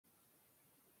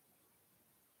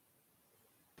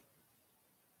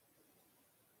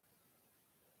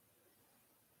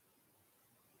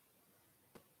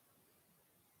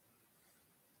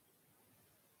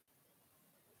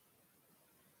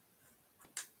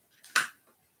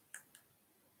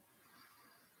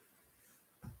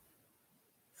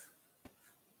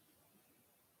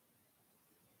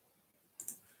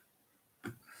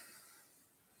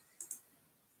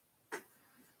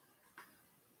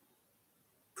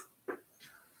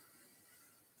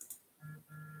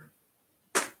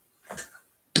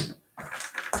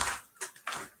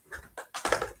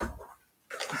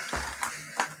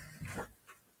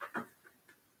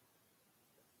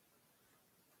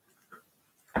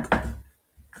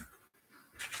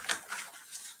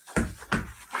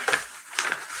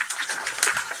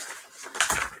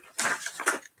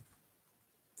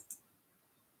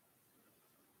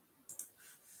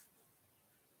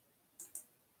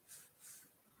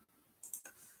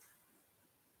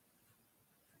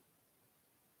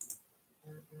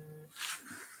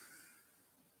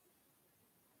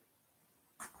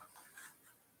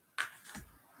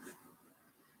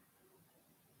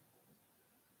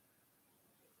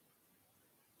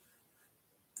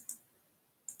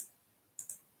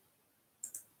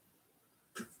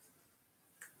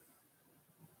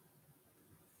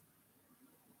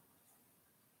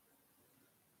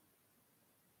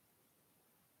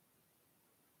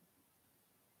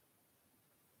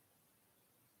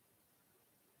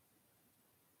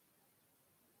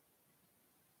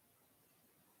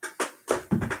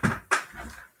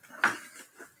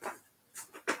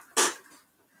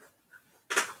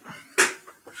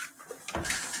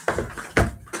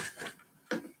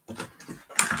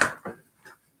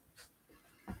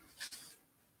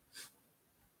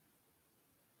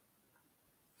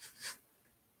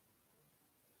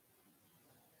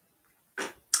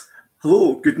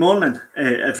Hello, good morning.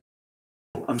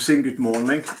 I'm saying good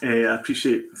morning. I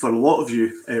appreciate for a lot of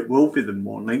you it will be the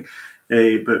morning,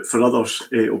 but for others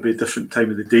it will be a different time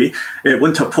of the day. I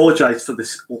want to apologise for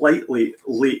this slightly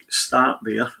late start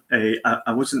there.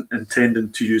 I wasn't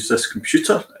intending to use this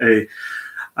computer,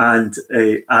 and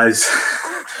as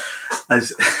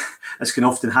can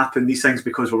often happen, these things,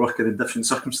 because we're working in different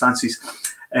circumstances,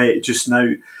 just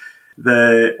now.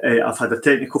 I've had a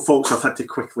technical fault, so I've had to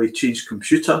quickly change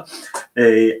computer,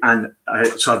 so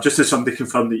I've just had somebody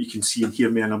confirm that you can see and hear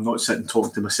me, and I'm not sitting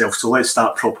talking to myself. So let's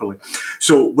start properly.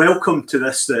 So welcome to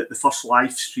this, the first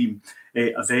live stream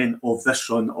event of this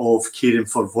run of Caring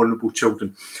for Vulnerable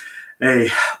Children.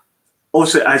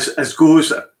 Also, as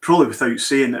goes probably without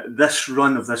saying, this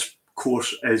run of this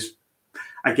course is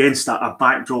against a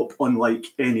backdrop unlike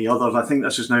any other. I think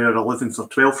this is now our 11th or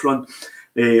 12th run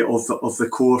of the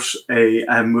course,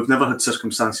 and we've never had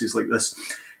circumstances like this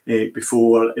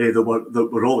before that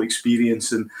we're all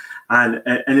experiencing, and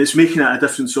it's making it a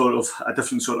different sort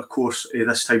of course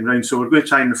this time round. So we're going to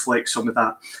try and reflect some of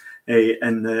that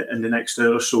in the next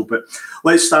hour or so. But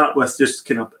let's start with just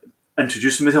kind of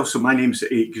introducing myself. So my name's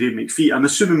Graeme McPhee. I'm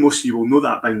assuming most of you will know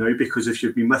that by now, because if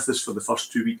you've been with us for the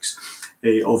first 2 weeks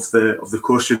of the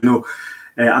course, you know.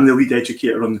 I'm the lead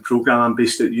educator on the programme. I'm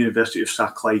based at the University of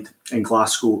Strathclyde in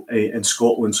Glasgow in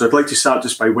Scotland. So I'd like to start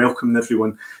just by welcoming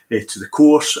everyone to the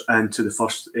course and to the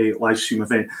first live stream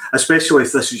event, especially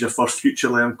if this is your first Future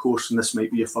Learn course and this might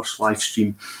be your first live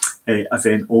stream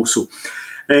event also.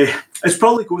 It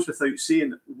probably goes without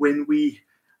saying,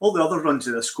 all the other runs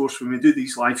of this course, when we do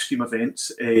these live stream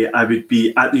events, I would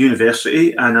be at the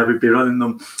university and I would be running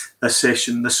them this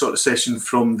sort of session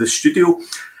from the studio.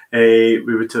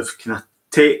 We would have kind of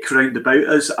tech round about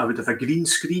us. I would have a green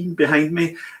screen behind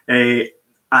me.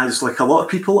 As like a lot of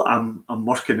people, I'm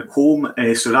working at home,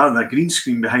 so rather than a green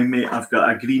screen behind me, I've got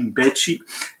a green bed sheet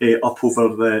up over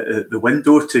the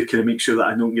window to kind of make sure that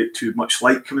I don't get too much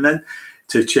light coming in,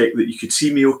 to check that you could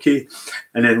see me okay.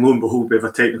 And then lo and behold, we have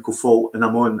a technical fault and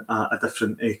I'm on a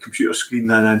different computer screen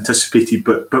than I anticipated,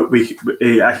 but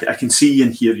I can see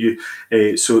and hear you,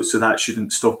 so that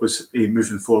shouldn't stop us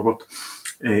moving forward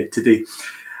today.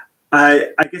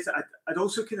 I guess I'd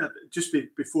also kind of, just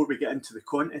before we get into the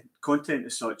content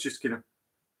as such, just kind of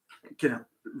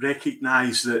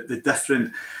recognise the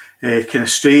different kind of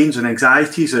strains and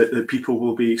anxieties that people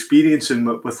will be experiencing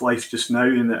with life just now,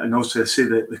 and also I say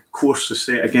that the course is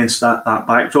set against that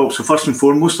backdrop. So first and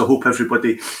foremost, I hope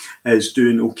everybody is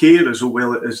doing okay, or as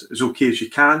well as okay as you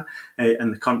can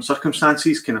in the current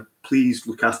circumstances. Kind of please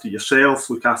look after yourself,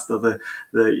 look after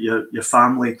your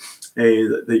family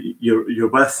that you're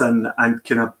with, and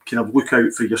kind of look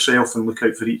out for yourself and look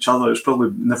out for each other. It's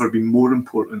probably never been more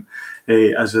important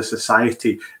as a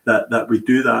society that we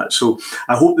do that. So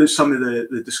I hope that some of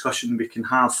the discussion we can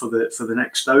have for the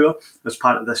next hour as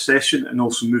part of this session, and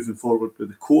also moving forward with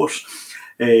the course,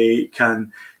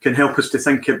 can help us to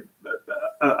think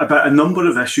about a number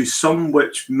of issues, some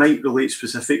which might relate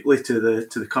specifically to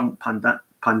the current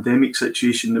pandemic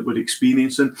situation that we're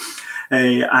experiencing,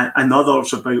 and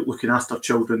others about looking after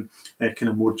children kind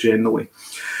of more generally.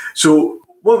 So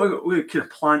what we kind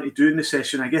of plan to do in the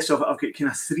session, I guess I've got kind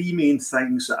of three main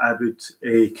things that I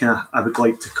would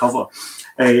like to cover.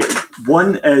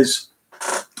 One is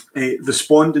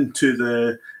responding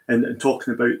to and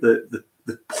talking about the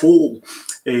poll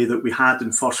that we had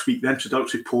in first week, the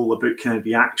introductory poll about kind of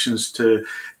reactions to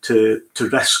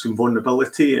risk and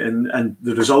vulnerability, and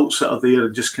the results that are there,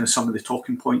 and just kind of some of the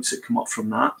talking points that come up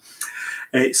from that.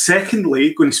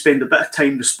 Secondly, going to spend a bit of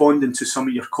time responding to some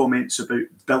of your comments about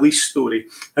Billy's story.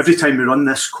 Every time we run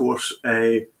this course,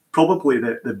 probably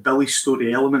the Billy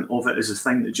story element of it is the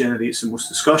thing that generates the most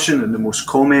discussion and the most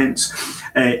comments,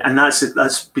 and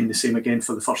that's been the same again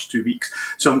for the first 2 weeks.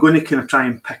 So I'm going to kind of try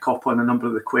and pick up on a number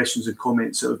of the questions and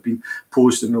comments that have been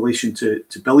posed in relation to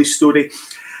Billy's story.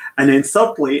 And then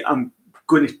thirdly, I'm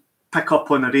going to pick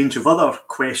up on a range of other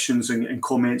questions and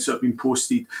comments that have been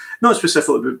posted, not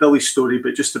specifically about Billy's story,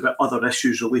 but just about other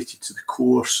issues related to the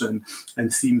course and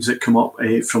themes that come up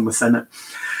from within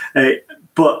it.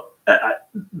 But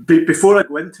before I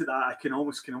go into that, I can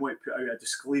almost kind of want to put out a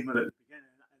disclaimer at the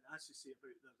beginning, and as you say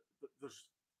about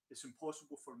it's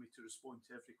impossible for me to respond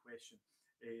to every question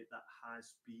that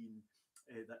has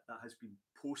been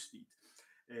posted,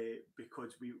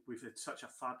 because we've had such a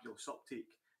fabulous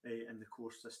uptake in the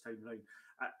course this time round.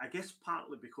 I guess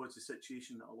partly because the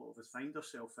situation that a lot of us find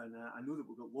ourselves in. I know that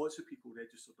we've got lots of people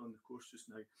registered on the course just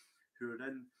now who are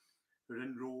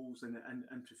in roles and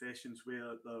in professions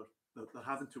where they're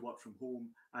having to work from home,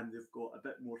 and they've got a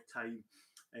bit more time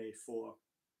for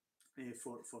kind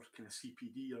of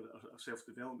CPD or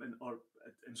self-development, or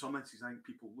in some instances, I think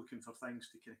people looking for things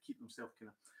to kind of keep themselves kind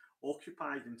of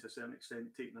occupied, and to a certain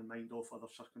extent taking their mind off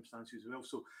other circumstances as well.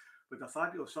 So with a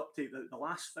fabulous uptake, the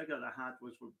last figure I had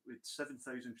was with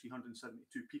 7,372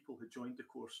 people who joined the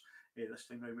course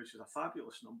this time round, which is a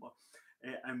fabulous number.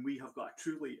 And we have got a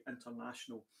truly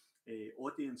international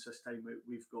audience this time.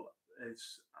 We've got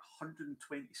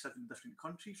 127 different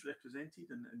countries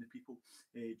represented in the people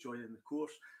joining the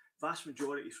course. Vast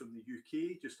majority from the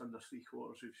UK, just under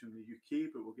 3/4 from the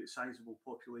UK, but we'll get sizable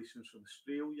populations from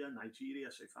Australia, Nigeria,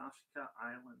 South Africa,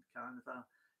 Ireland, Canada,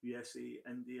 USA,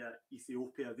 India,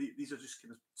 Ethiopia. These are just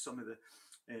kind of some of the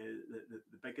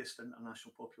biggest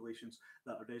international populations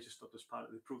that are registered as part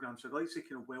of the programme. So I'd like to say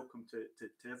kind of welcome to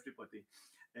everybody,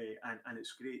 and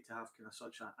it's great to have kind of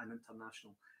such an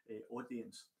international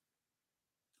audience.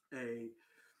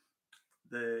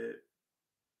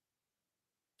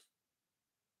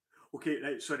 Okay,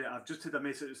 right, sorry, I've just had a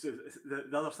message. The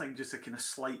other thing, just a kind of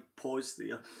slight pause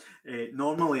there.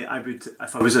 Normally, I would,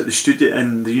 if I was at the studio,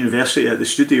 in the university, at the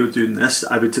studio doing this,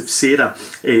 I would have Sarah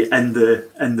in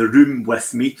the room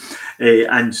with me.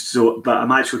 And so, but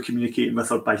I'm actually communicating with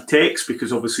her by text,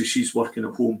 because obviously she's working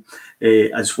at home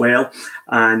as well.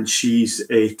 And she's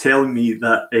telling me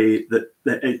that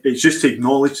it's just to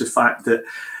acknowledge the fact that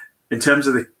in terms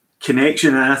of the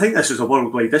connection, and I think this is a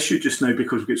worldwide issue just now,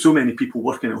 because we've got so many people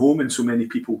working at home and so many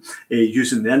people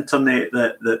using the internet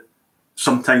that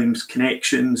sometimes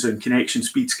connections and connection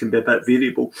speeds can be a bit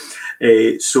variable.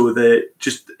 So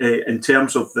just in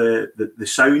terms of the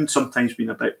sound, sometimes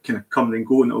being a bit kind of coming and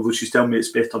going, although she's telling me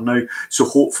it's better now. So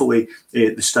hopefully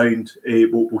the sound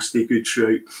will stay good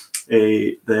throughout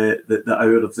the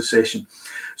hour of the session.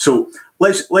 So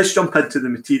let's jump into the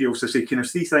materials. I say kind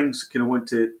of three things kind of want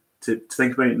to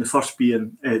think about, in the first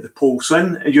being the poll.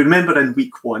 So you remember in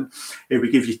week 1, we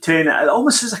gave you 10,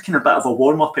 almost as a kind of bit of a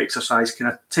warm-up exercise,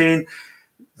 kind of 10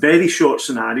 very short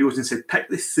scenarios, and said pick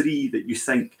the 3 that you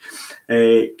think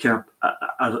kind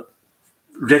of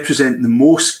represent the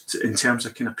most in terms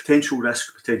of kind of potential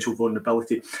risk, potential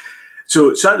vulnerability.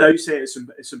 So at the outset,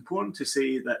 it's important to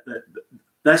say that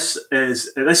this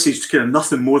is, at this stage, kind of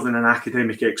nothing more than an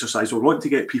academic exercise. We want to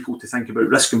get people to think about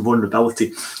risk and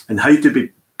vulnerability, and how do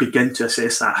we begin to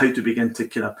assess that, how to begin to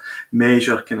kind of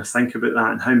measure, kind of think about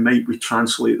that, and how might we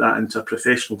translate that into a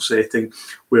professional setting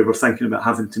where we're thinking about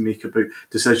having to make about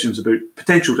decisions about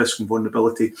potential risk and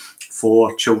vulnerability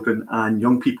for children and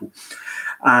young people.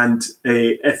 And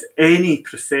if any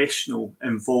professional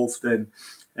involved in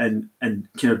kind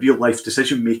of real life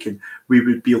decision making, we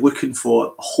would be looking for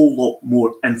a whole lot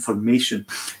more information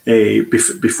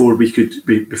before we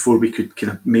could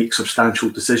kind of make substantial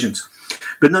decisions.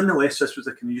 But nonetheless, this was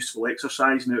a kind of useful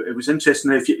exercise. Now, it was interesting.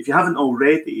 Now, if you haven't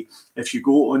already, if you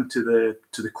go onto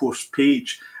the course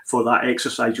page for that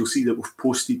exercise, you'll see that we've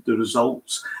posted the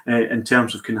results in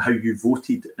terms of kind of how you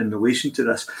voted in relation to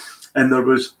this. And there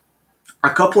was a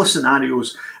couple of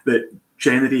scenarios that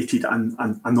generated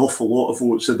an awful lot of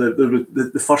votes. So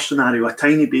the first scenario, a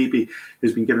tiny baby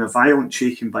who's been given a violent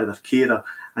shaking by their carer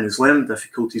and is learning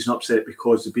difficulties and upset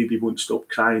because the baby won't stop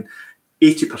crying.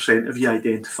 80% of you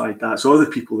identified that. So other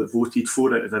people that voted,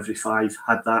 4 out of every 5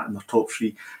 had that in their top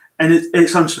 3. And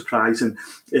it's unsurprising.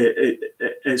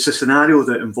 It's a scenario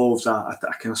that involves a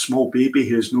kind of small baby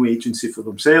who has no agency for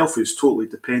themselves, who's totally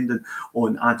dependent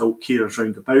on adult carers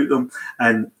round about them.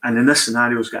 And in this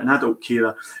scenario, has got an adult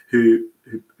carer who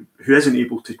isn't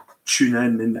able to tune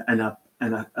in a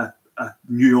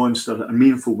nuanced or a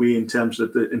meaningful way in terms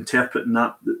of interpreting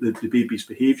that the baby's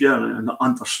behaviour and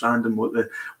understanding what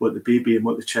the baby and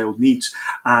what the child needs,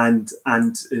 and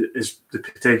is the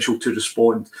potential to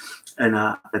respond in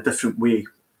a different way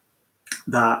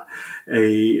that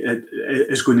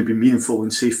is going to be meaningful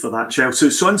and safe for that child. So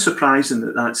it's unsurprising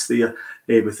that that's there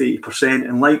with 80%.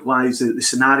 And likewise, the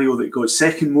scenario that got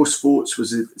second most votes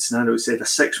was the scenario that said a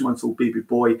 6-month-old baby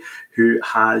boy who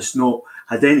has not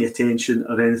had any attention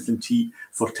or anything to eat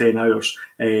for 10 hours.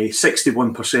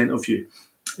 61% of you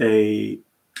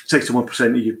 61%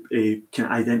 of you can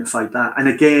identify that. And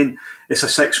again, it's a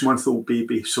 6-month-old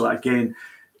baby. So again,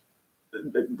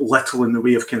 little in the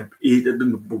way of kind of aid,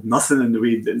 nothing in the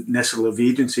way necessarily of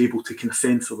agency, able to kind of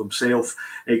fend for themselves,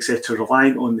 etc.,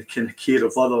 reliant on the kind of care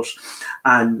of others.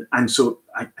 And so,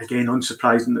 again,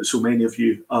 unsurprising that so many of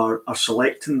you are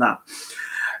selecting that.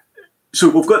 So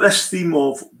we've got this theme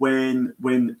of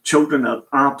when children are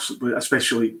absolutely,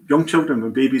 especially young children,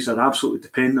 when babies are absolutely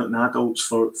dependent on adults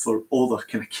for all their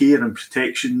kind of care and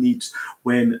protection needs,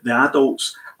 when the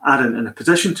adults aren't in a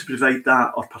position to provide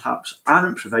that, or perhaps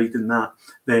aren't providing that,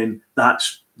 then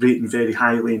that's rating very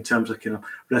highly in terms of kind of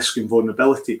risk and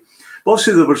vulnerability. But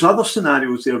also there was other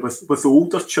scenarios there with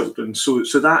older children. So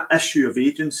that issue of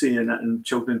agency and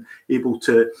children able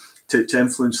to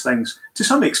influence things to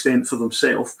some extent for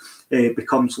themselves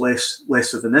becomes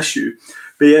less of an issue.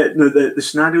 But yeah, no, the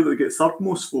scenario that got third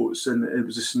most votes, and it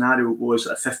was a scenario, was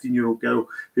a 15-year-old girl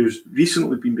who's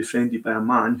recently been befriended by a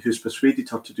man who's persuaded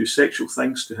her to do sexual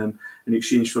things to him in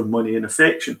exchange for money and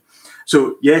affection.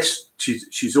 So yes,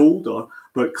 she's older,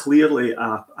 but clearly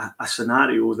a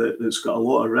scenario that's got a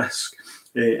lot of risk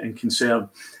and concern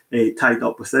tied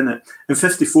up within it. And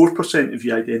 54% of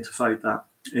you identified that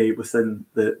within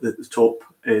the top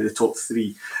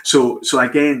three. So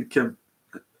again,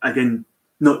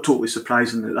 not totally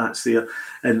surprising that that's there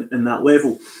in that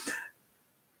level.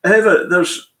 However,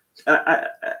 there's,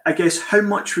 I guess, how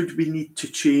much would we need to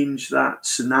change that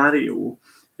scenario?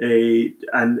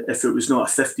 And if it was not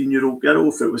a 15-year-old girl,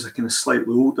 if it was a kind of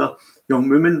slightly older young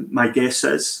woman, my guess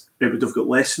is it would have got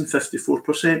less than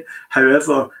 54%.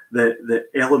 However, the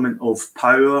element of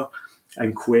power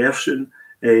and coercion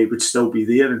would still be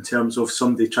there in terms of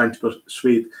somebody trying to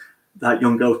persuade that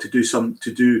young girl to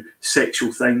do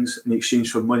sexual things in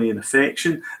exchange for money and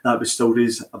affection. That would still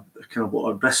raise a kind of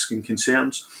lot of risk and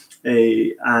concerns,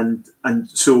 and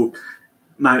so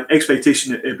my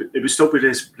expectation it would still be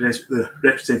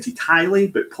represented highly,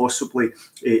 but possibly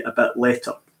a bit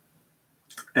later.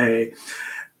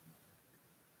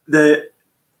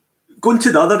 Going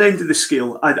to the other end of the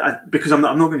scale, because I'm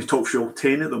not going to talk through all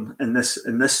 10 of them in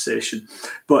this session,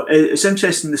 but it's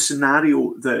interesting the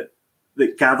scenario that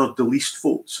gathered the least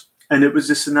votes. And it was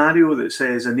the scenario that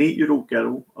says an 8-year-old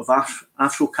girl of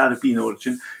Afro-Caribbean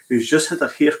origin who's just had her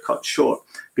hair cut short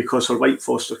because her white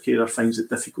foster carer finds it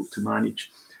difficult to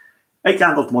manage. It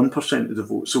gathered 1% of the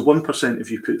vote. So 1%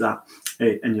 if you put that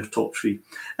in your top three.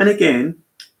 And again,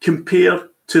 compared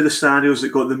to the scenarios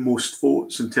that got the most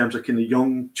votes in terms of kind of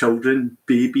young children,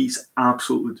 babies,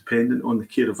 absolutely dependent on the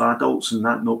care of adults and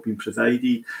that not being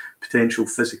provided, potential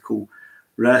physical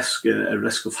risk, a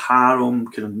risk of harm,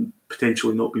 kind of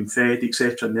potentially not being fed,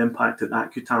 etc., and the impact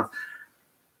that could have.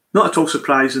 Not at all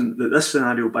surprising that this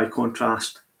scenario, by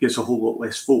contrast, gets a whole lot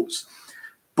less votes.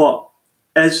 But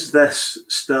is this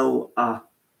still a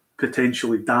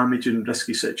potentially damaging,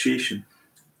 risky situation?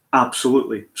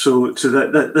 Absolutely. So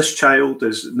that this child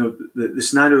is, the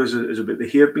scenario is about the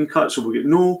hair being cut, so we'll get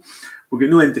no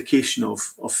indication of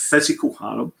physical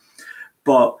harm,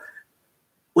 but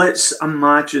let's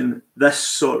imagine this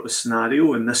sort of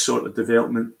scenario and this sort of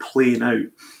development playing out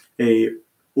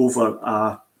over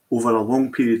a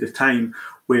long period of time,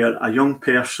 where a young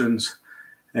person's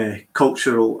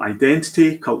cultural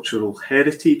identity, cultural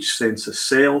heritage, sense of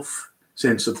self,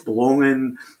 sense of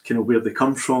belonging, kind of where they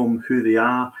come from, who they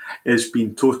are, has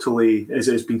been continually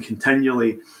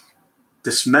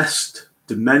dismissed,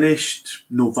 diminished,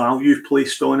 no value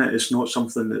placed on it. It's not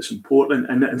something that's important.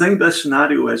 And I think this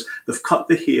scenario is they've cut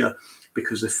the hair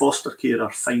because the foster carer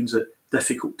finds it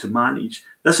difficult to manage.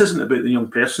 This isn't about the young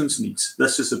person's needs.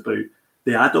 This is about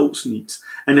the adult's needs.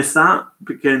 And if that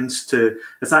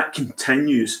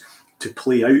continues to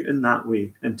play out in that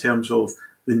way, in terms of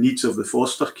the needs of the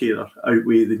foster carer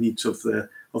outweigh the needs of the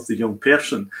young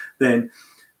person, then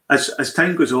as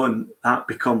time goes on, that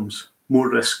becomes more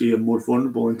risky and more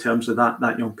vulnerable in terms of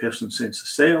that young person's sense of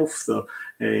self, how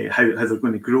they're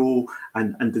going to grow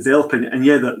and develop. And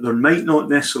yeah, there might not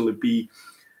necessarily be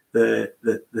the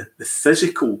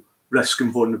physical risk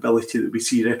and vulnerability that we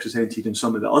see represented in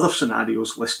some of the other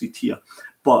scenarios listed here,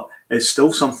 but it's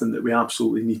still something that we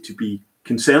absolutely need to be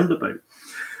concerned about.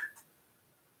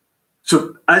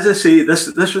 So, as I say,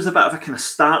 this was a bit of a kind of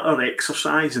starter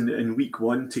exercise in week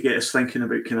one to get us thinking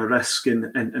about kind of risk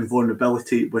and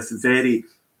vulnerability with very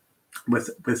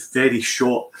with very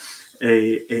short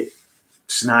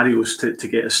scenarios to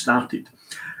get us started.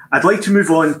 I'd like to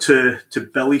move on to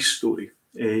Billy's story.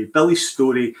 Billy's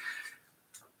story,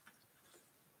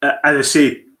 as I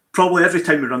say, probably every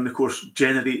time we run the course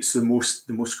generates the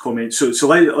most comments. So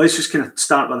let's just kind of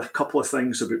start with a couple of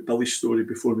things about Billy's story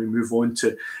before we move on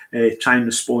to try and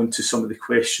respond to some of the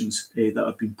questions that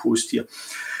have been posed here.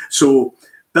 So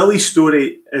Billy's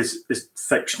story is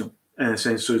fictional in a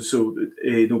sense. So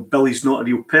Billy's not a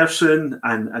real person,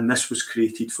 and this was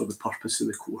created for the purpose of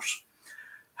the course.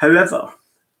 However,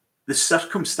 the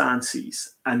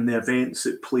circumstances and the events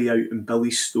that play out in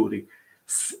Billy's story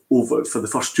over for the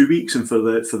first 2 weeks and for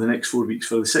the next 4 weeks,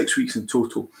 for the 6 weeks in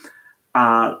total,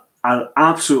 are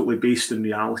absolutely based in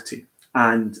reality.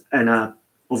 And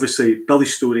obviously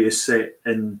Billy's story is set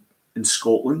in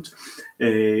Scotland,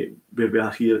 where we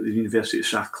are here at the University of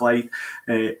Strathclyde.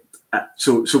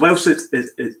 So whilst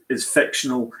it's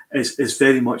fictional, it's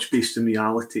very much based in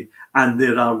reality, and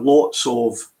there are lots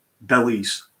of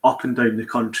Billys up and down the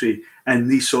country in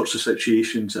these sorts of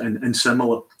situations and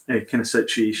similar kind of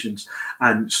situations.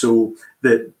 And so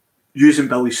that using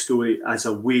Billy's story as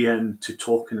a way into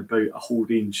talking about a whole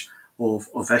range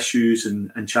of issues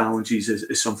and challenges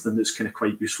is something that's kind of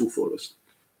quite useful for us.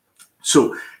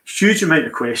 So huge amount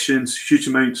of questions, huge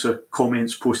amounts of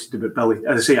comments posted about Billy.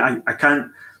 As I say, I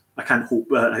can't hope,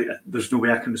 there's no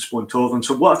way I can respond to all of them.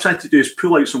 So what I've tried to do is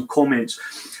pull out some comments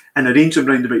and arrange them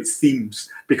around about themes,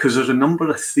 because there's a number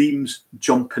of themes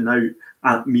jumping out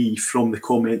at me from the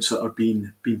comments that are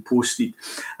being posted.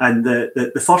 And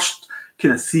the first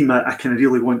kind of theme I kind of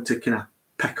really want to kind of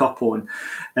pick up on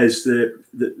is the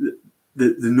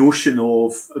notion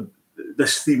of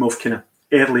this theme of kind of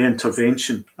early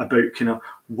intervention, about kind of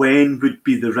when would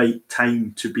be the right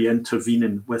time to be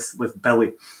intervening with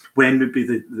Billy. When would be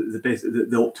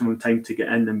the optimum time to get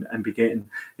in and be getting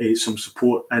some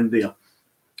support in there.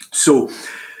 So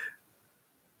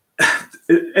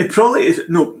it probably is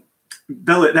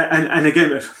Billy, and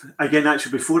again,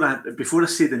 actually, before I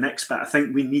say the next bit, I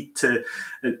think we need to.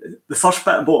 The first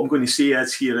bit of what I'm going to say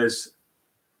is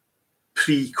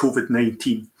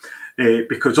pre-COVID-19,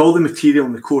 because all the material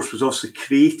in the course was obviously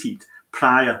created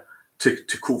prior to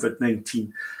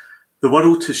COVID-19. The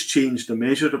world has changed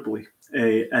immeasurably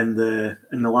in the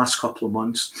last couple of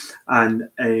months, and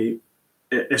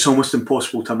it's almost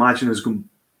impossible to imagine us going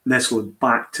necessarily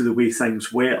back to the way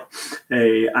things were,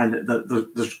 and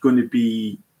there's going to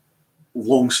be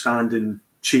long-standing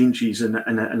changes in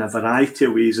a variety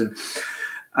of ways,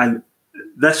 and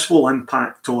this will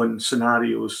impact on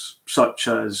scenarios such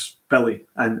as Billy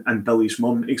and Billy's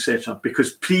mum, etc.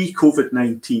 Because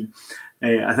pre-COVID-19,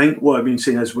 I think what I've been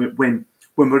saying is when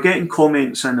we're getting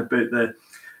comments in about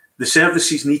the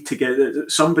services need to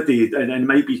get somebody, and it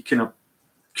might be kind of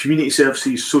community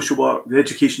services, social work, the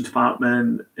education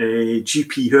department,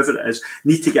 GP, whoever it is,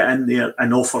 need to get in there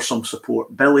and offer some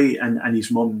support. Billy and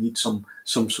his mum need some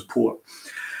support.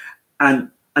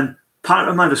 And part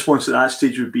of my response at that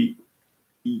stage would be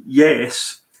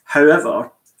yes.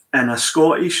 However, in a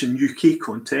Scottish and UK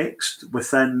context,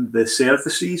 within the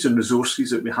services and resources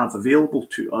that we have available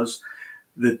to us,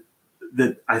 that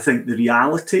I think the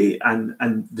reality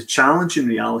and the challenging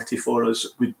reality for us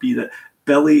would be that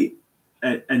Billy,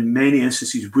 in many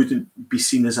instances, wouldn't be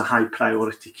seen as a high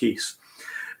priority case,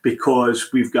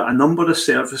 because we've got a number of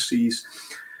services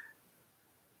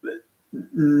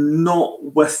not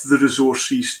with the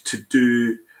resources to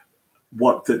do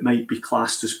work that might be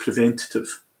classed as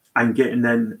preventative and getting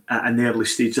in at an early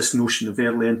stage, this notion of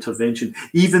early intervention,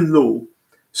 even though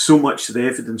so much of the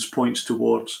evidence points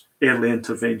towards early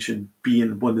intervention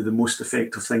being one of the most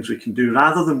effective things we can do,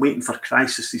 rather than waiting for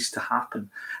crises to happen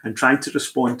and trying to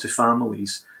respond to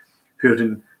families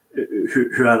who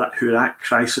are at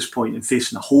crisis point and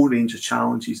facing a whole range of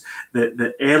challenges.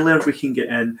 The earlier we can get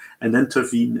in and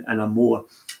intervene in a more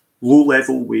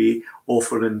low-level way,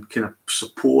 offering kind of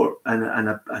support and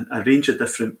a range of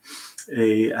different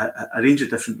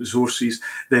resources,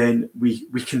 then we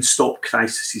can stop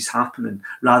crises happening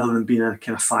rather than being in a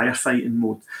kind of firefighting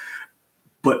mode.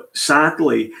 But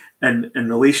sadly, in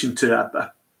relation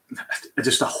to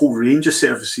just a whole range of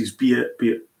services, be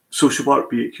it social work,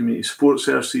 be it community support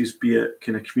services, be it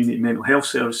kind of community mental health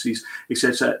services,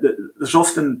 etc., there's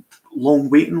often long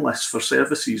waiting lists for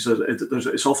services.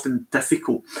 It's often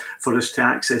difficult for us to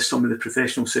access some of the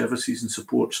professional services and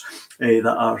supports that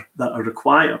are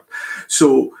required.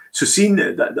 So seeing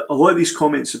that a lot of these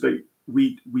comments about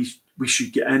we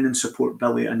should get in and support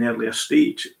Billy at an earlier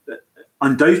stage,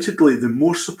 undoubtedly the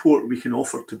more support we can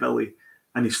offer to Billy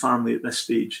and his family at this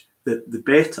stage, the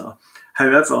better.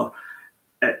 However,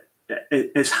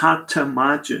 it's hard to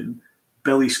imagine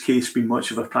Billy's case being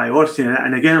much of a priority.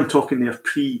 And again, I'm talking there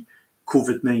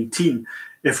pre-COVID-19.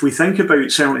 If we think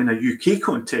about, certainly in a UK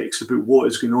context, about what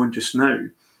is going on just now,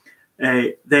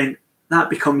 then that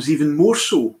becomes even more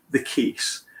so the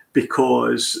case,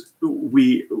 because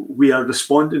we are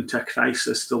responding to a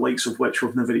crisis the likes of which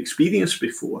we've never experienced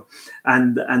before,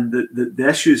 and the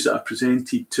issues that are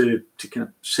presented to kind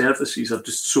of services are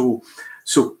just so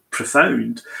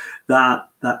profound that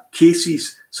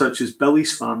cases such as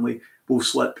Billy's family will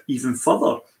slip even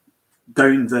further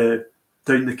down the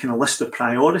kind of list of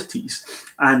priorities,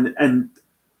 and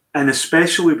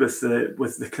especially with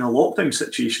the kind of lockdown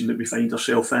situation that we find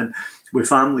ourselves in, with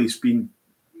families being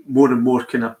more and more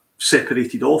kind of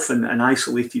separated off and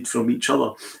isolated from each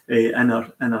other in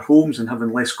our homes, and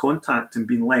having less contact and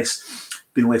being less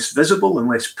visible and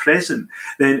less present,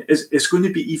 then it's going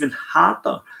to be even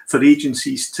harder for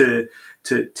agencies to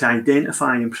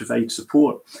identify and provide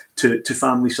support to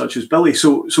families such as Billy.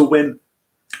 So when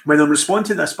I'm responding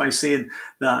to this by saying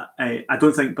that I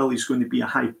don't think Billy's going to be a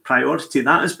high priority,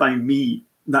 that is by me.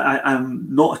 That I'm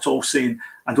not at all saying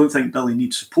I don't think Billy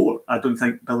needs support. I don't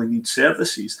think Billy needs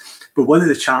services. But one of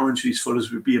the challenges for us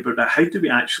would be about how do we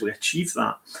actually achieve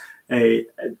that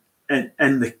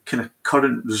in the kind of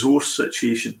current resource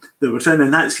situation that we're in,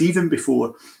 and that's even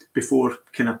before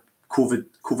kind of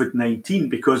COVID-19,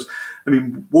 because I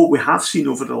mean what we have seen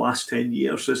over the last 10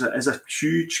 years is a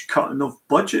huge cutting of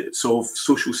budgets of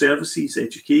social services,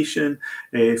 education,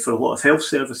 for a lot of health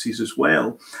services as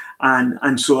well,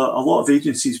 and so a lot of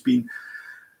agencies been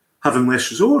having less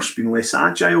resource, being less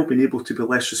agile, being able to be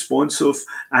less responsive,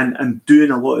 and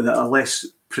doing a lot of that less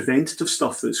preventative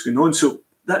stuff that's going on. So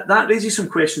that raises some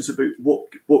questions about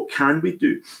what can we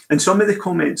do. And some of the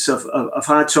comments I've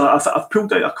had, so I've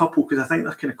pulled out a couple because I think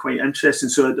they're kind of quite interesting.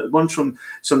 So one from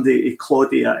somebody,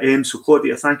 Claudia M. So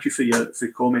Claudia, thank you for your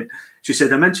comment. She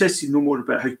said, I'm interested to know more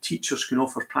about how teachers can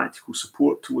offer practical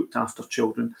support to look after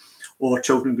children, or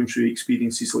children going through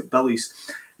experiences like Billy's,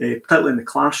 particularly in the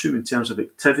classroom in terms of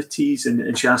activities.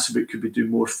 And she asked about, could we do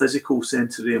more physical,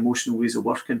 sensory, emotional ways of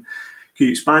working? Can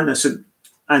you expand this?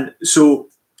 And so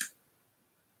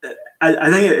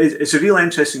I think it's a real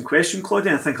interesting question,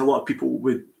 Claudia. I think a lot of people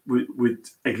would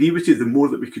agree with you. The more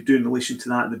that we could do in relation to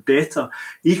that, the better.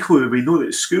 Equally, we know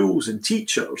that schools and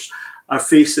teachers are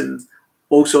facing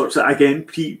all sorts of, again,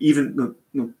 even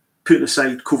putting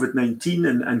aside COVID-19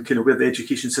 and kind of where the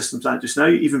education system's at just now,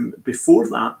 even before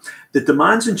that, the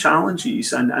demands and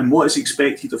challenges and what is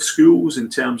expected of schools in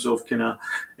terms of kind of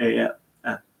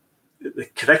the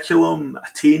curriculum,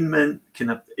 attainment,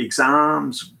 kind of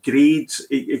exams, grades,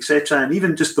 etc., and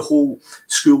even just the whole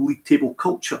school league table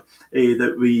culture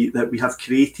that we have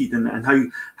created,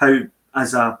 and how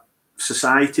as a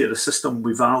society or a system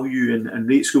we value and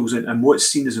rate schools, and what's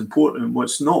seen as important and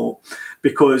what's not,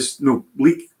 because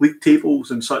league tables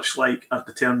and such like are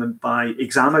determined by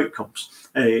exam outcomes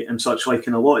and such like,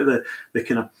 and a lot of the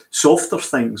kind of softer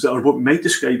things that are what we might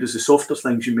describe as the softer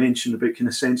things you mentioned about kind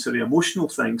of sensory emotional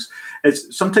things,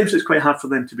 sometimes it's quite hard for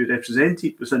them to be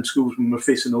represented within schools when we're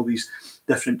facing all these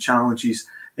different challenges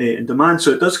and demands.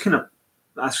 So it does kind of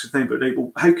ask the thing about, right,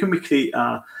 well, how can we create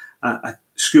a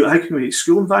school, how can we create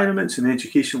school environments and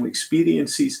educational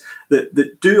experiences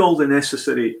that do all the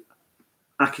necessary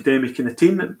academic and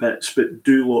attainment bits, but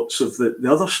do lots of the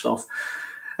other stuff.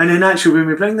 And then actually, when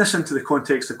we bring this into the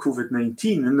context of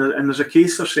COVID-19, and there's a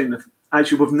case for saying that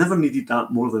actually we've never needed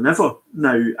that more than ever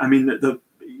now. I mean,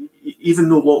 even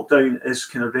though lockdown is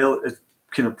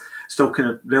still kind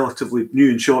of relatively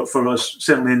new and short for us,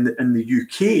 certainly in the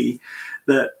UK,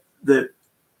 that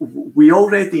we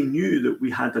already knew that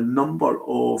we had an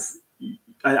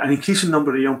increasing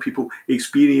number of young people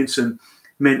experiencing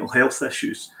mental health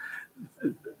issues.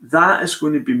 That is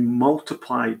going to be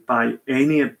multiplied by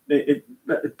a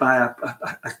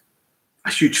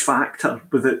huge factor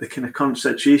with the kind of current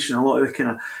situation, a lot of the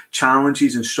kind of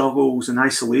challenges and struggles and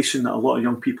isolation that a lot of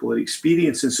young people are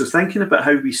experiencing. So thinking about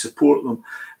how we support them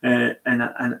in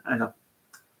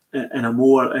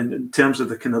terms of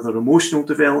the kind of their emotional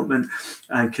development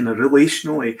and kind of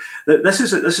relationally, this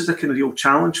is a kind of real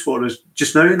challenge for us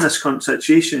just now in this current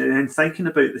situation, and then thinking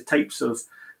about the types of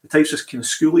kind of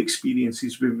school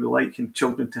experiences we would like in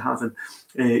children to have and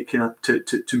kind of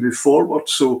to move forward.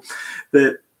 So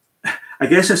I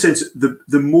guess in a sense,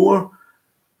 the more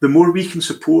we can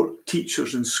support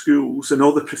teachers and schools and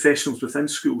all the professionals within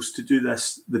schools to do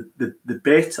this, the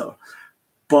better.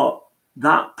 But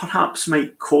that perhaps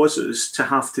might cause us to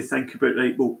have to think about,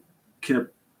 right, well, kind of,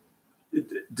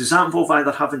 does that involve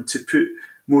either having to put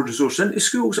more resource into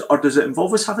schools, or does it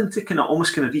involve us having to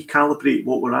almost recalibrate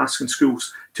what we're asking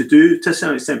schools to do to a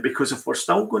certain extent? Because if we're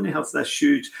still going to have this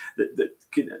huge the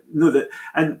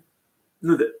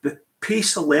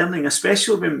pace of learning,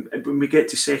 especially when we get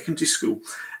to secondary school,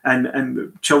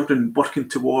 and children working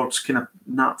towards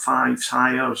Nat 5s,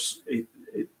 Highers,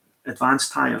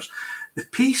 advanced Highers, the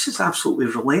pace is absolutely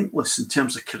relentless in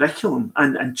terms of curriculum,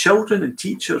 and children and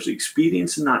teachers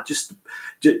experiencing that just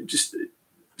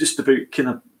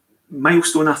about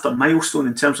milestone after milestone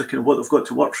in terms of what they've got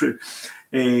to work through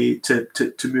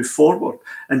to move forward.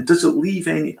 And does it leave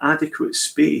any adequate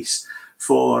space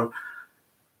for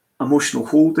emotional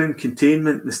holding,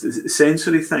 containment, the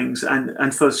sensory things,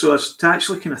 and for us to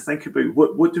actually think about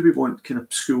what do we want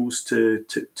schools to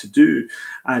do,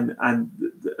 and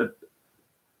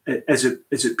is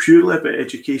it purely about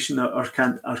education, or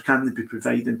can they be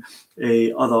providing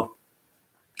other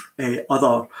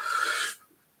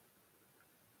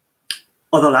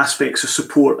aspects of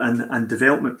support and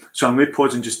development? So I'm going to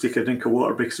pause and just take a drink of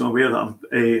water, because I'm aware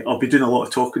that I'll be doing a lot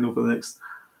of talking over the next.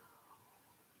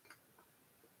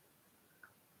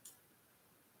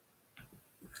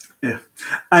 Yeah,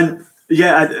 and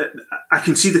yeah, I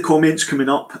can see the comments coming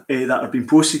up that have been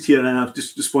posted here, and I've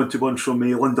just responded to one from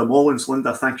Linda Mullins.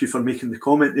 Linda, thank you for making the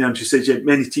comment there. And she says, yeah,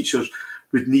 many teachers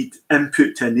would need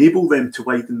input to enable them to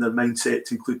widen their mindset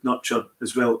to include nurture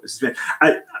as well as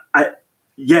I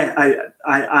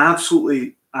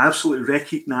absolutely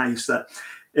recognise that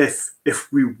if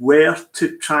we were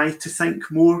to try to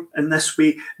think more in this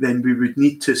way, then we would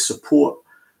need to support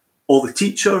all the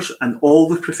teachers and all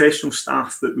the professional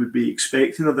staff that would be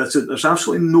expecting of this. There's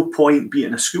absolutely no point, be it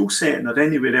in a school setting or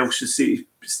anywhere else, to say to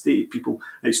people,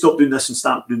 hey, stop doing this and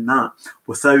start doing that,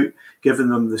 without giving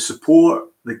them the support,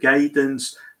 the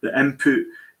guidance, the input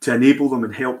to enable them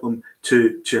and help them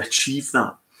to achieve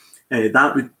that. We've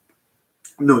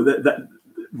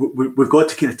got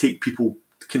to take people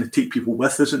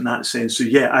with us in that sense. So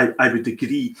yeah, I would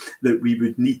agree that we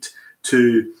would need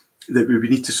to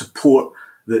support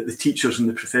the teachers and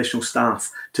the professional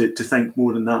staff to think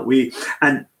more in that way.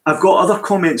 And I've got other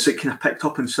comments that picked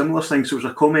up on similar things. There was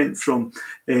a comment from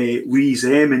Louise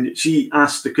M, and she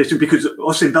asked the question, because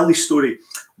also in Billy's story,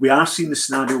 we are seeing the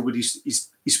scenario where he's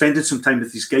spending some time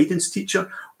with his guidance teacher,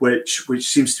 which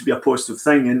seems to be a positive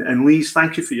thing. And Louise,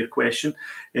 thank you for your question.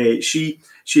 She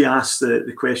asked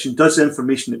the question, does the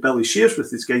information that Billy shares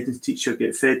with his guidance teacher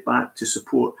get fed back to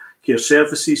support care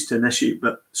services to initiate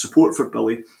support for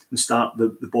Billy and start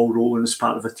the ball rolling as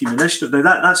part of a team initiative?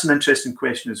 Now, that's an interesting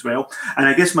question as well. And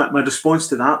I guess my response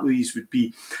to that, Louise, would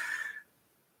be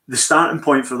the starting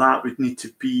point for that would need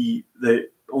to be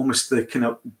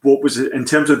what was it in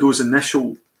terms of those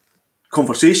initial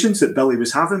conversations that Billy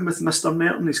was having with Mr.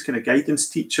 Merton, his guidance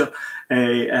teacher,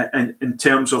 and in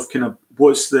terms of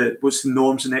what's the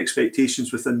norms and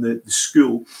expectations within the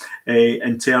school,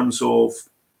 in terms of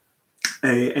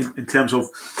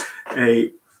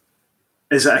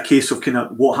is it a case of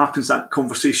what happens, that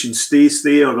conversation stays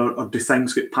there, or do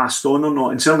things get passed on or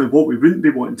not? And certainly what we wouldn't be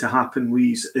wanting to happen,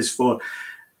 Louise, is for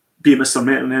be it Mr.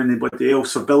 Merton or anybody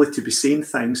else, for Billy to be saying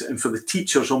things and for the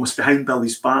teachers almost behind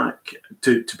Billy's back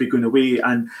to be going away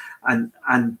and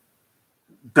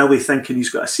Billy thinking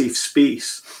he's got a safe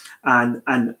space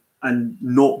and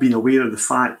not being aware of the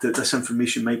fact that this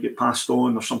information might get passed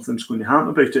on or something's going to happen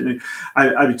about it. Now,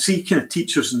 I would see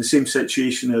teachers in the same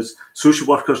situation as social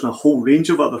workers and a whole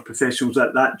range of other professionals,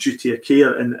 that duty of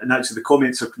care, and actually the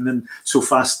comments are coming in so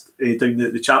fast down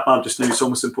the chat bar just now, it's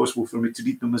almost impossible for me to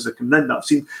read them as they come in. I've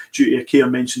seen duty of care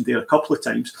mentioned there a couple of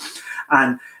times.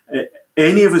 And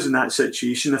any of us in that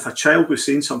situation, if a child was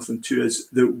saying something to us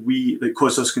that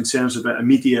caused us concerns about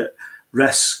immediate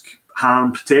risk,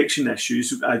 harm, protection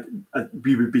issues,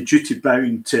 we would be duty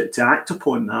bound to act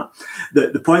upon that.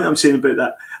 The point I'm saying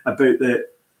about the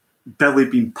Billy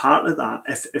being part of that,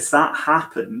 if that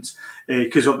happened,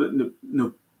 because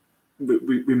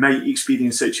we might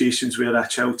experience situations where a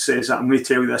child says, I'm going to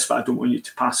tell you this, but I don't want you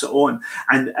to pass it on.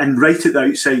 And right at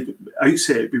the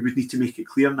outset, we would need to make it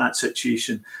clear in that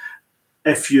situation,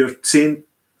 if you're saying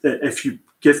that if you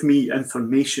give me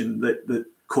information that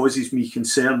causes me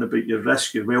concern about your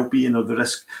risk, your well-being, or the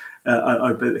risk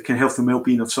about the health and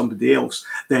well-being of somebody else,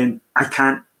 then I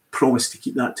can't promise to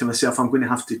keep that to myself. I'm going to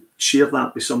have to share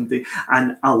that with somebody,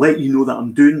 and I'll let you know that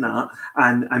I'm doing that,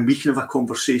 and we can have a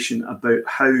conversation about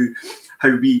how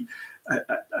we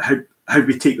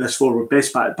take this forward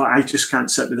best. But I just can't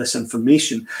sit with this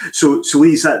information. So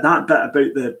Louise, that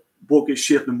bit about what gets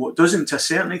shared and what doesn't, to a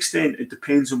certain extent, it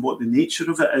depends on what the nature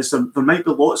of it is. There might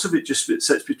be lots of it just that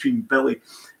sits between Billy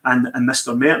and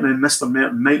Mr. Merton, and Mr.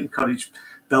 Merton might encourage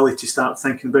Billy to start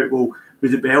thinking about, well,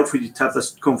 would it be helpful for you to have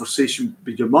this conversation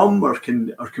with your mum, or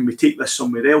can we take this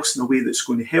somewhere else in a way that's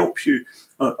going to help you,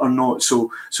 or not?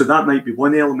 So that might be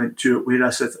one element to it.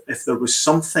 Whereas if there was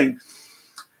something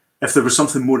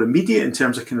more immediate in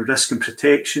terms of kind of risk and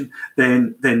protection,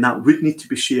 then that would need to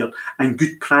be shared. And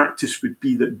good practice would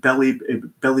be that Billy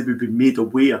would be made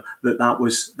aware that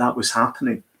was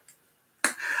happening.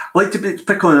 I'd like to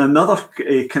pick on another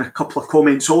kind of couple of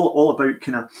comments, all about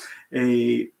kind of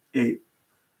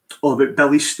all about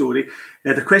Billy's story.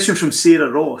 The question from Sarah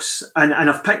Ross, and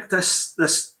I've picked this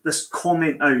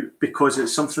comment out because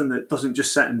it's something that doesn't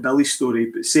just sit in Billy's story.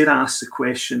 But Sarah asks the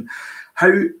question: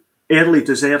 how early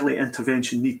does early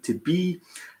intervention need to be?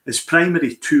 Is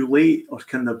primary too late, or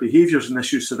can their behaviours and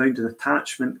issues surrounding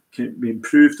attachment can be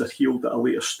improved or healed at a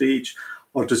later stage,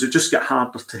 or does it just get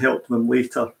harder to help them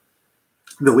later?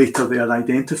 The later they are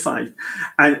identified.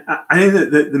 And I think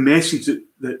that the message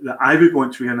that I would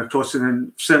want to be across, and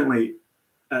then certainly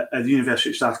at the University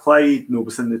of Strathclyde,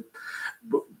 within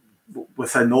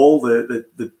all the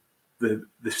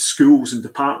schools and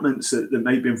departments that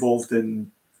might be involved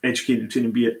in educating and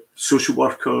training, be it social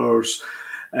workers,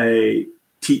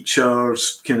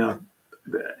 teachers, kind of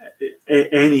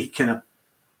any kind of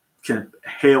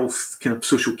health, kind of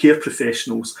social care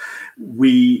professionals,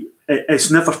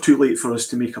 it's never too late for us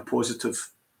to make a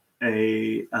positive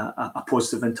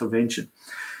intervention,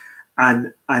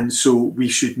 and so we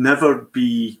should never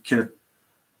be kind of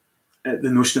at the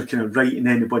notion of kind of writing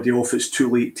anybody off. It's too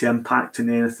late to impact on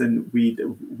anything.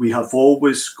 We have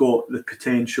always got the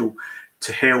potential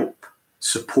to help,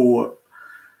 support,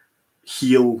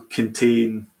 heal,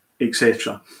 contain,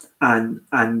 etc., and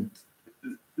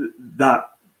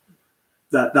that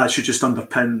should just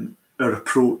underpin our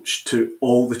approach to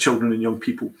all the children and young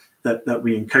people that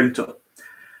we encounter.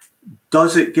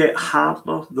 Does it get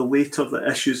harder the later the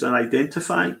issues are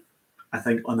identified? I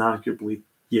think unarguably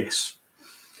yes.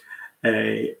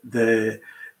 If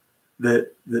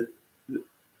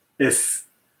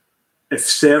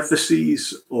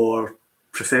services or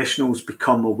professionals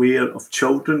become aware of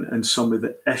children and some of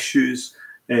the issues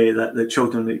that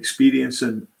children are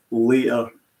experiencing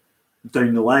later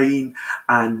down the line,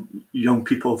 and young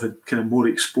people have had kind of more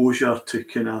exposure to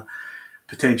kind of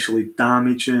potentially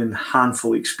damaging,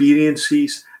 harmful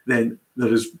experiences, then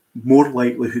there is more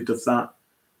likelihood of that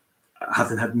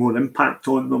having had more impact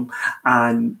on them,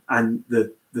 and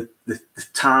the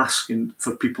task and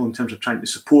for people in terms of trying to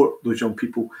support those young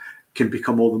people can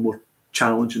become all the more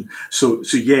challenging. So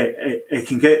yeah, it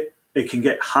can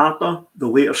get harder the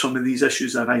later some of these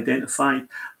issues are identified,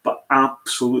 but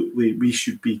absolutely we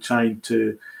should be trying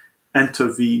to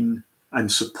intervene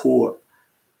and support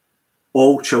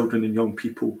all children and young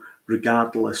people,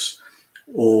 regardless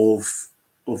of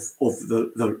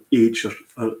their age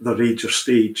or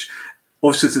stage.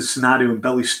 Obviously, the scenario in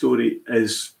Billy's story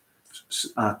is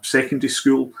secondary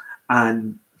school,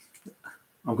 and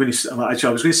I was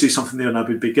going to say something there, and I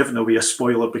would be giving away a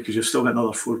spoiler because you've still got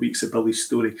another 4 weeks of Billy's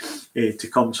story to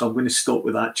come. So I'm going to stop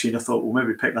with that chain of thought. We'll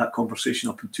maybe pick that conversation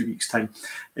up in 2 weeks' time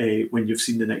when you've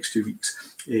seen the next 2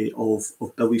 weeks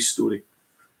of Billy's story.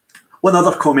 One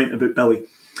other comment about Billy.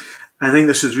 I think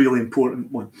this is a really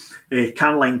important one.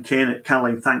 Caroline Kennett.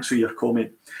 Caroline, thanks for your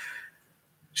comment.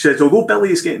 She says, although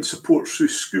Billy is getting support through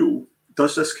school,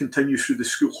 does this continue through the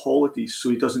school holidays so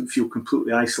he doesn't feel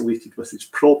completely isolated with his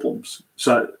problems?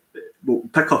 So we'll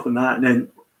pick up on that and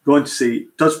then go on to say,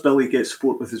 does Billy get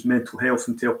support with his mental health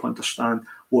and to help understand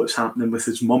what's happening with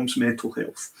his mum's mental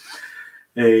health?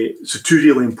 So two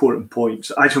really important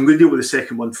points. Actually, I'm going to deal with the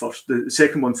second one first. The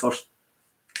second one first.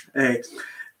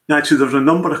 Actually, there's a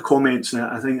number of comments and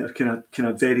I think are kind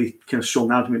of very kind of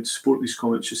strong argument to support these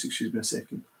comments. Just excuse me a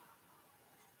second.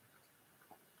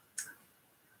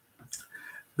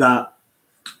 That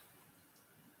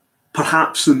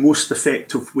perhaps the most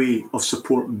effective way of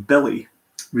supporting Billy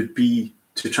would be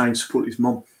to try and support his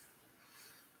mum.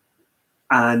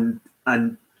 And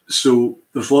so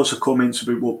there's lots of comments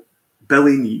about what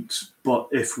Billy needs, but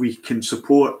if we can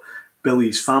support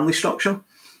Billy's family structure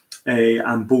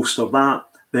and bolster that,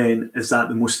 then is that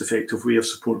the most effective way of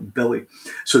supporting Billy?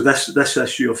 So this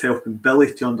issue of helping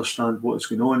Billy to understand what's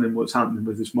going on and what's happening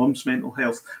with his mum's mental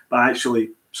health, but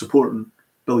actually supporting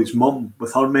Billy's mum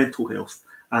with her mental health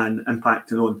and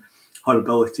impacting on her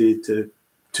ability to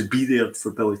be there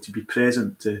for Billy, to be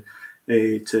present, to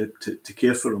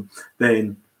care for him,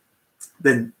 then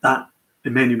that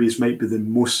in many ways might be the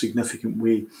most significant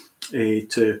way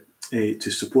to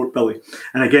support Billy.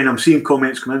 And again, I'm seeing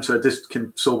comments come in, so I just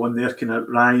saw one there.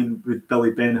 Ryan, would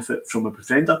Billy benefit from a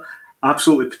befriender?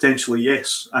 Absolutely, potentially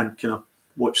yes, and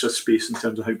watch this space in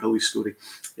terms of how Billy's story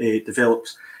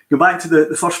develops. Go back to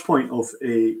the first point of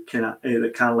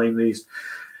that Caroline raised.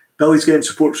 Billy's getting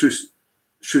support through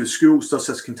the schools. Does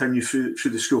this continue through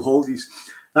the school holidays?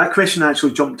 That question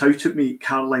actually jumped out at me,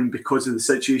 Caroline, because of the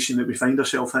situation that we find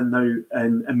ourselves in now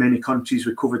in many countries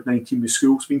with COVID-19, with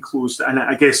schools being closed. And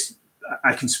I guess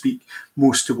I can speak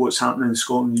most to what's happening in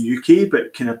Scotland and the UK,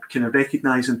 but kind of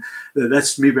recognising that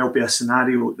this may well be a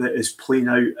scenario that is playing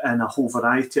out in a whole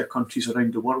variety of countries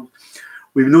around the world.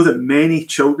 We know that many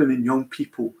children and young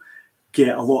people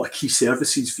get a lot of key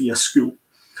services via school.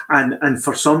 And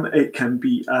for some, it can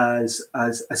be as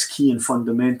key and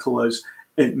fundamental as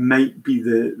it might be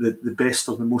the best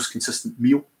or the most consistent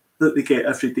meal that they get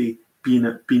every day being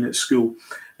at school,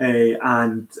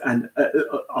 and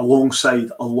alongside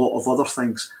a lot of other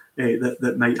things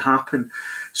that might happen.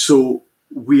 So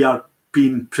we are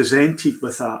being presented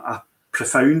with a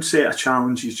profound set of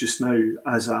challenges just now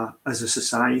as a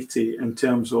society, in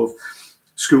terms of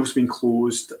schools being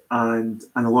closed and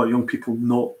a lot of young people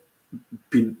no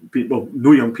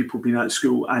young people being at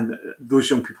school, and those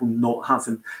young people not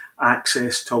having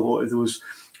access to a lot of those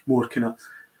more kind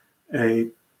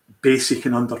of basic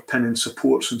and underpinning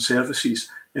supports and services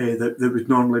that would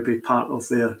normally be part of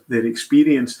their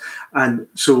experience. And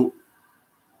so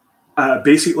at a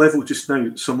basic level just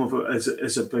now, some of it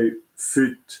is about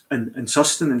food and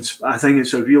sustenance. I think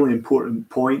it's a really important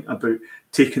point about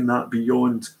taking that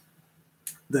beyond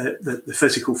the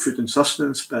physical food and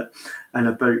sustenance bit, and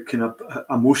about kind of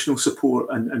emotional support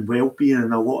and well-being,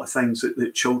 and a lot of things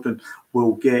that children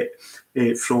will get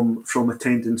from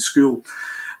attending school.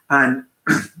 And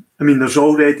I mean, there's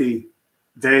already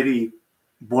very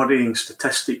worrying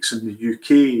statistics in the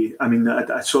UK. I mean,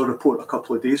 I saw a report a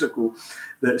couple of days ago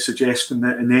that is suggesting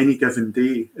that in any given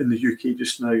day in the UK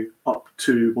just now, up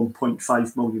to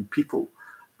 1.5 million people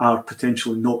are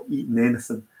potentially not eating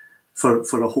anything for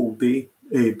a whole day,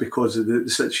 because of the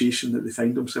situation that they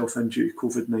find themselves in due to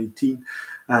COVID-19,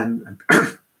 and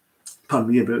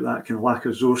pardon me about that kind of lack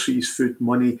of resources, food,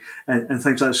 money, and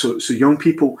things like that. So young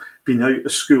people being out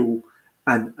of school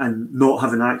and not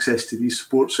having access to these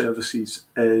support services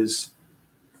is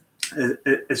a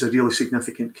really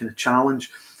significant kind of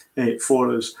challenge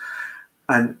for us.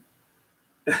 And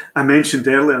I mentioned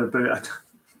earlier about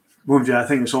I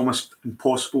think it's almost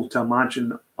impossible to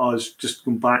imagine us just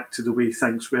going back to the way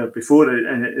things were before,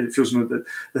 and it feels that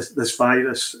this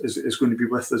virus is going to be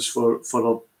with us it's going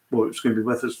to be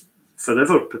with us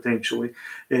forever potentially,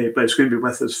 but it's going to be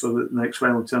with us for the next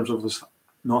while in terms of us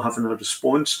not having a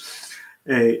response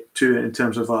to it in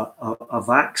terms of a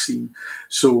vaccine.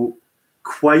 So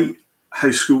quite how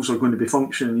schools are going to be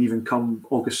functioning even come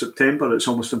August, September, it's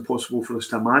almost impossible for us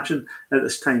to imagine at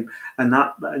this time. And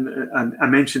I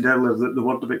mentioned earlier that the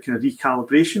word about kind of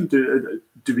recalibration.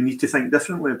 Do we need to think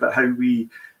differently about how we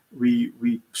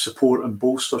support and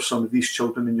bolster some of these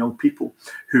children and young people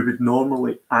who would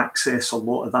normally access a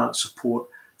lot of that support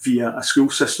via a school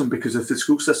system? Because if the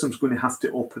school system is going to have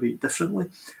to operate differently,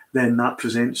 then that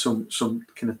presents some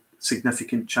kind of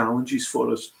significant challenges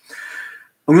for us.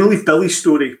 I'm going to leave Billy's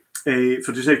story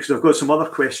for just now, because I've got some other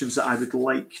questions that I would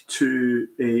like to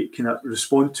kind of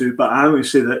respond to. But I want to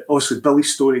say that also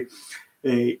Billy's story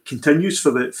continues for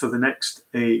the next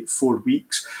 4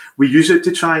 weeks. We use it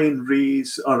to try and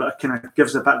raise, or it kind of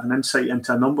gives a bit of an insight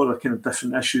into a number of kind of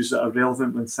different issues that are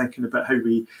relevant when thinking about how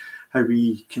we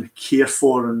kind of care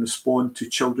for and respond to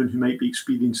children who might be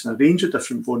experiencing a range of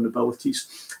different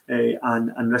vulnerabilities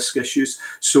and risk issues.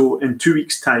 So in 2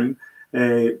 weeks' time,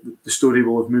 the story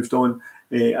will have moved on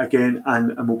again,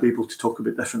 and we'll be able to talk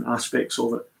about different aspects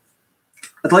of it.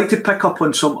 I'd like to pick up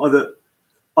on some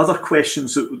other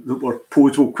questions that were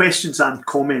posed, well, questions and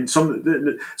comments.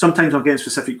 Sometimes I'm getting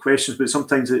specific questions, but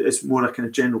sometimes it's more a kind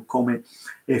of general comment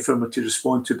for me to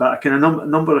respond to. But a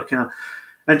number of kind of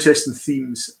interesting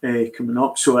themes coming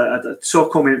up. So I saw a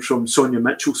comment from Sonia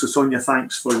Mitchell. So Sonia,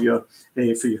 thanks for your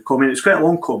comment. It's quite a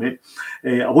long comment.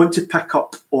 I want to pick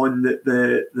up on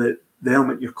the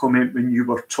element of your comment when you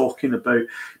were talking about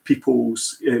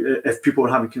if people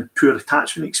are having kind of poor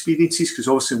attachment experiences, because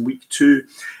obviously in week 2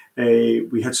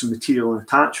 we had some material on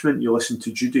attachment. You listened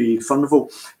to Judy Furnival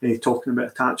talking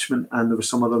about attachment, and there was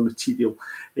some other material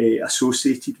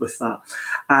associated with that.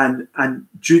 And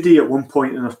Judy at one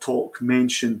point in her talk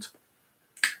mentioned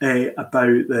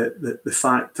about the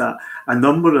fact that a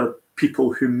number of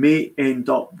people who may end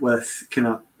up with kind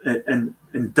of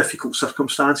in difficult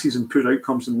circumstances and poor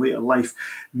outcomes in later life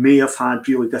may have had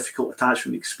really difficult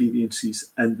attachment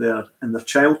experiences in their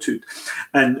childhood.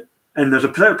 And there's a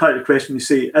part of the question you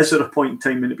say, is there a point in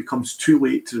time when it becomes too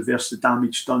late to reverse the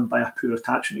damage done by a poor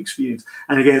attachment experience?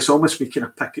 And again, it's almost me kind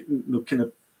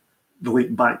of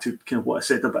relating back to kind of what I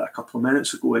said about a couple of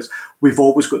minutes ago, is we've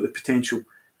always got the potential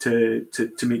to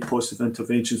make positive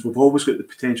interventions. We've always got the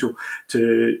potential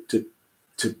to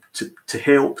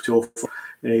help, to offer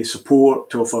support,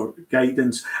 to offer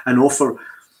guidance, and offer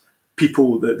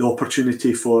people the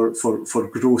opportunity for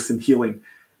growth and healing.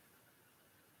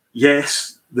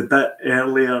 Yes, the bit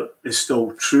earlier is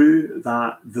still true,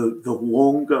 that the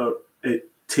longer it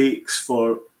takes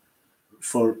for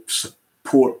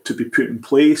support to be put in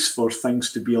place, for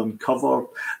things to be uncovered,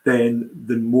 then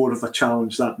the more of a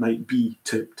challenge that might be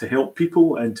to help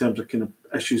people, in terms of kind of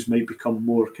issues might become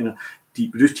more kind of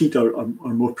deep-rooted or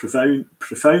more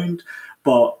profound.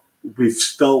 But we've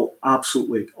still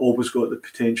absolutely always got the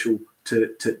potential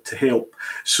to help.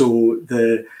 So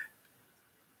the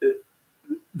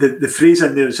phrase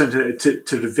in there is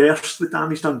to reverse the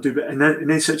damage done. In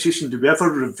any situation, do we ever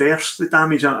reverse the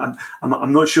damage? I'm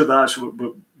not sure that's what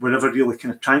we're ever really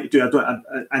kind of trying to do.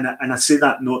 I say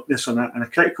that not necessarily in a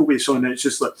critical way, so it's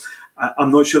just that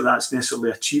I'm not sure that's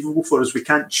necessarily achievable for us. We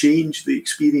can't change the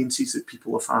experiences that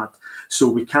people have had, so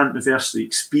we can't reverse the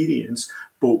experience.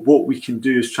 But what we can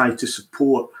do is try to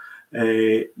support,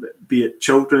 be it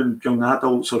children, young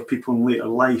adults, or people in later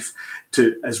life,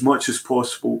 to, as much as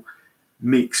possible,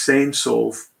 make sense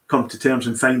of, come to terms,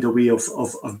 and find a way of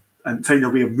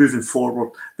moving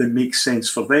forward that makes sense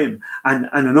for them. And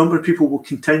a number of people will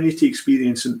continue to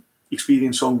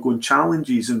experience ongoing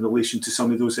challenges in relation to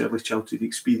some of those early childhood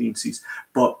experiences.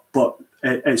 But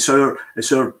it's our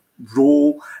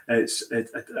role. I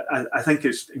think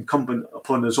it's incumbent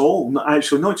upon us all,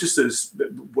 not just as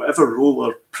whatever role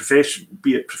or profession,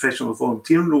 be it professional or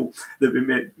volunteering role that we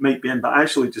might be in, but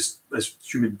actually just as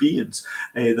human beings,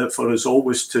 that for us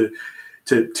always to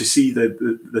see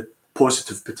the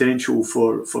positive potential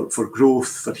for growth,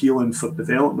 for healing, for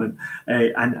development,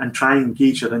 and try and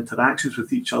engage our interactions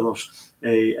with each other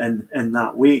in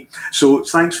that way. So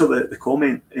thanks for the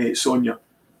comment, Sonia.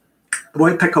 I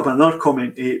want to pick up another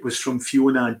comment. It was from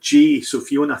Fiona J. So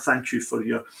Fiona, thank you for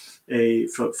your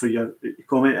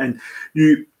comment, and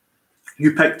you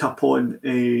picked up on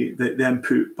the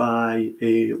input by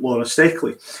Laura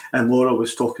Steckley, and Laura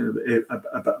was talking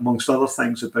about amongst other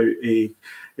things, about a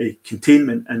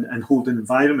containment and holding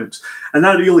environments, and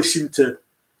that really seemed to.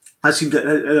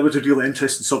 It was a really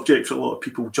interesting subject for a lot of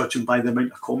people, judging by the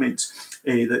amount of comments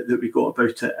that we got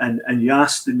about it. And you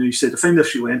asked, and you said, I find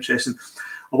this really interesting.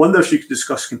 I wonder if you could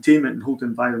discuss containment and holding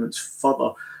environments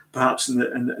further, perhaps in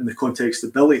the context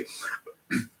of Billy.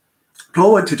 What I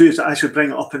want to do is actually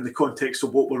bring it up in the context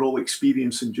of what we're all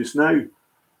experiencing just now.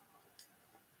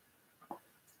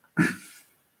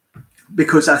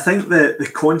 Because I think that the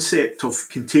concept of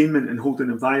containment and holding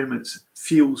environments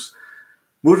feels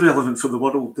more relevant for the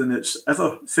world than it's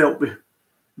ever felt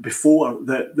before.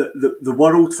 The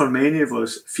world, for many of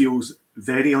us, feels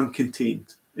very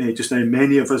uncontained. Just now,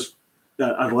 many of us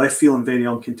are left feeling very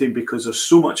uncontained because there's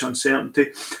so much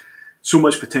uncertainty, so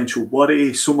much potential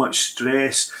worry, so much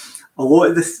stress. A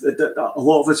lot of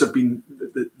us have been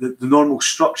the normal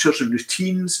structures and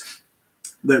routines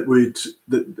that would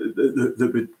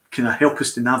kind of help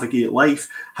us to navigate life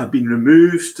have been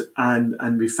removed,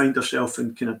 and we find ourselves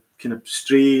in kind of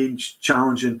strange,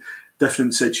 challenging,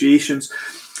 different situations,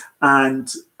 and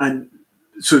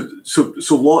so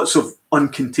lots of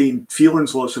uncontained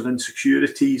feelings, lots of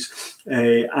insecurities,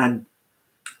 and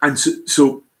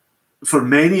so for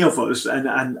many of us,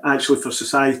 and actually for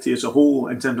society as a whole,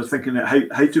 in terms of thinking about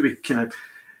how do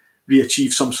we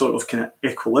achieve some sort of kind of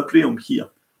equilibrium here,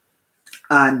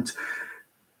 and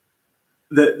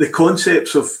the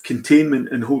concepts of containment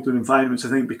and holding environments, I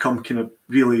think, become kind of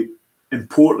really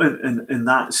important in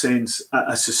that sense at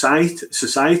a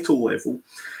societal level.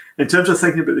 In terms of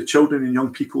thinking about the children and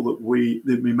young people that we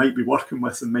might be working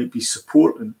with and might be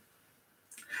supporting,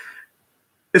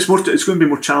 it's going to be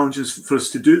more challenging for us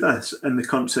to do this in the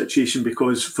current situation,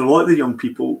 because for a lot of the young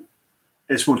people,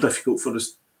 it's more difficult for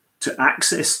us to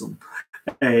access them.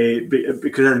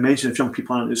 Because, as I mentioned, if young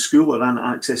people aren't at school or aren't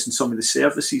accessing some of the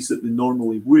services that they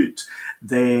normally would,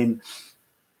 then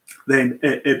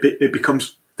it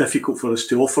becomes difficult for us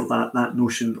to offer that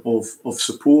notion of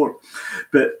support.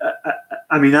 But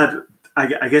I mean,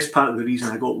 I guess part of the reason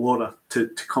I got Laura to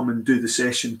come and do the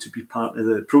session, to be part of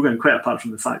the programme, quite apart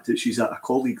from the fact that she's a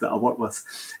colleague that I work with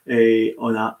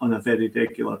on a very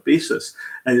regular basis,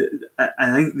 I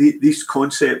think these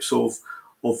concepts of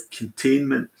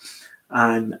containment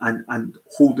and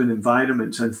holding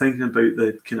environments, and thinking about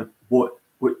the kind of what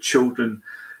children,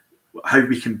 how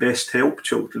we can best help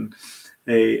children,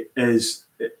 is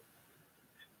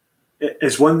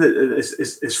one that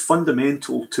is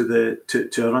fundamental to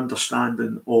our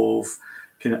understanding of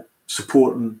kind of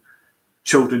supporting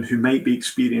children who might be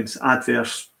experiencing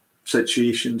adverse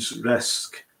situations,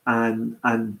 risk, and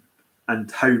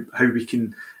how we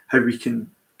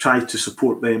can try to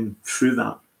support them through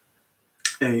that.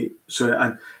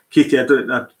 And Katie, I don't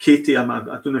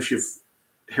know if you've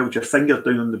held your finger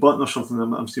down on the button or something.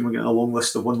 I'm seeing we're getting a long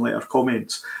list of one-letter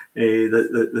comments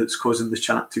that's causing the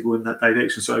chat to go in that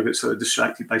direction. So I got sort of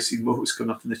distracted by seeing what was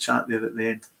coming up in the chat there at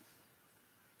the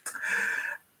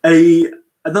end.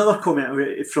 Another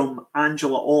comment from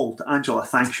Angela Auld. Angela,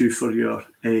 thank you for your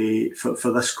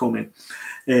for this comment,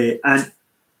 and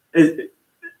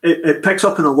it picks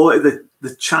up on a lot of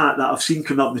the chat that I've seen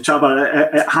coming up in the chat, but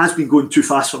it has been going too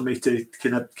fast for me to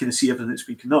kind of see everything that's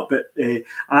been coming up. But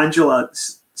Angela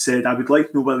said, I would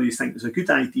like to know whether you think it's a good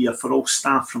idea for all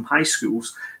staff from high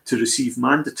schools to receive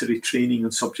mandatory training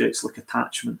on subjects like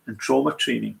attachment and trauma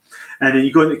training. And then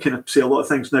you're going to kind of say a lot of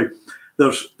things. Now,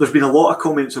 there's been a lot of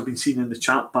comments I've been seeing in the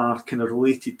chat bar kind of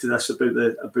related to this about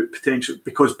potential,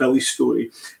 because Billy's story,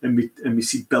 and we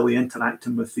see Billy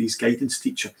interacting with these guidance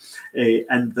teacher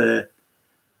and the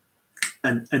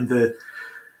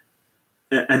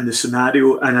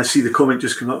scenario, and I see the comment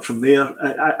just coming up from there,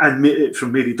 and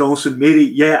from Mary Donaldson. Mary,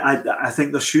 yeah, I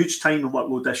think there's huge time and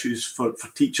workload issues for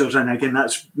teachers, and again,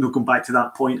 that's going back to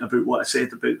that point about what I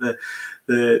said about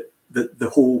the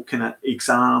whole kind of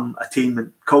exam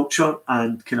attainment culture,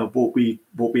 and kind of what we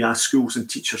ask schools and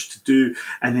teachers to do,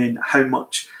 and then how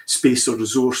much space or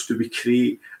resource do we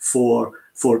create for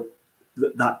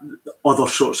that other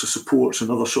sorts of supports and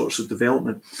other sorts of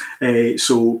development.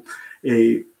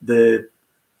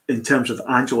 In terms of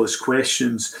Angela's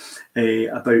questions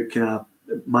about kind of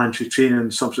mandatory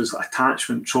training, something like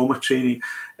attachment, trauma training,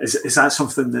 is that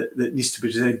something that needs to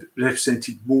be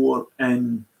represented more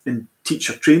in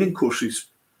teacher training courses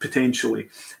potentially,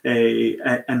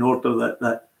 in order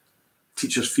that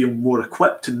teachers feel more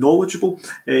equipped and knowledgeable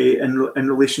in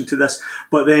relation to this?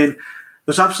 But then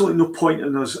there's absolutely no point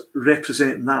in us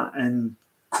representing that in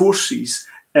courses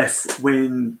if,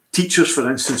 when teachers, for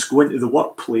instance, go into the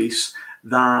workplace,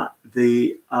 that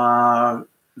they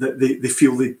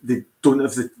feel they don't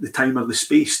have the time or the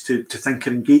space to think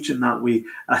or engage in that way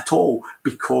at all,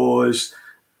 because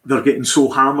they're getting so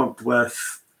hammered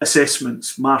with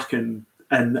assessments, marking,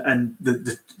 and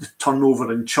the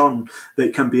turnover and churn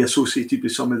that can be associated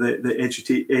with some of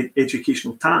the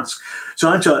educational tasks.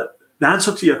 So, Angela, the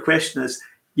answer to your question is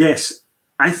yes.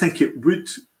 I think it would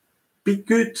be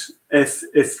good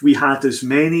if we had as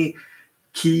many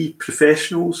key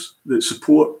professionals that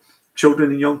support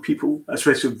children and young people,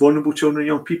 especially vulnerable children and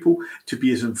young people, to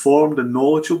be as informed and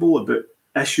knowledgeable about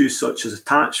issues such as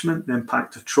attachment, the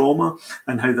impact of trauma,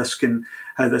 and how this can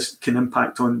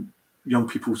impact on young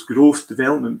people's growth,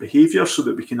 development, behaviour, so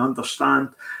that we can understand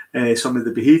some of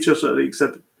the behaviours that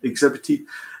are exhibited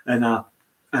in a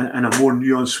more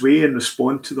nuanced way and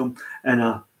respond to them in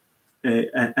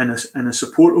a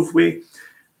supportive way.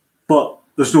 But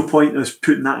there's no point in us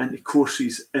putting that into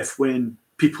courses if, when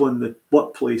people in the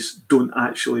workplace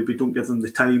we don't give them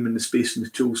the time and the space and the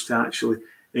tools to actually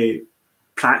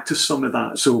practice some of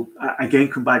that. So again,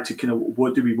 come back to kind of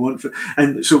what do we want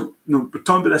and so we're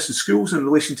talking about this in schools in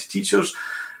relation to teachers,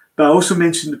 but I also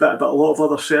mentioned a bit about a lot of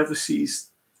other services.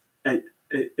 A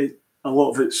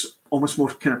lot of it's almost more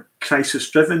kind of crisis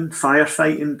driven,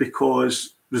 firefighting,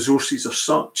 because resources are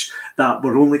such that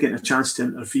we're only getting a chance to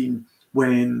intervene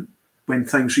when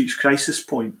things reach crisis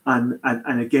point, and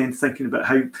again, thinking about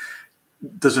how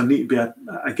does there need to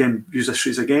be use this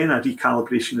phrase again, a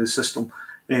recalibration of the system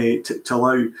to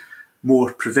allow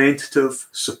more preventative,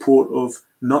 supportive,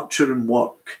 nurturing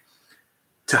work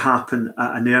to happen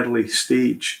at an early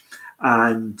stage.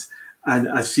 And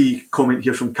I see comment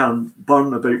here from Karen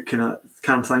Byrne about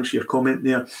Karen, thanks for your comment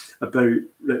there about,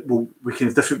 well, we can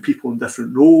have different people in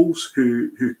different roles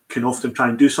who can often try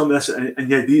and do some of this, and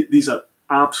yeah, these are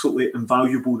absolutely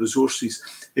invaluable resources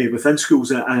within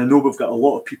schools. And I know we've got a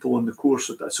lot of people on the course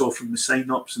that I saw from the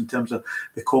sign-ups in terms of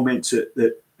the comments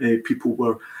that people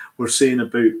were saying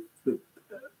about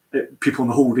people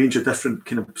in a whole range of different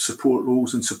kind of support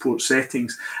roles and support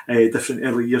settings, different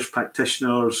early years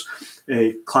practitioners,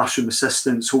 classroom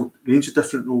assistants, whole range of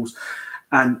different roles.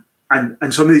 And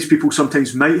some of these people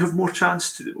sometimes might have more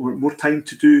chance to, or more time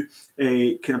to do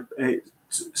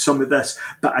some of this.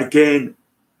 But again,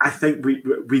 I think we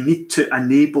need to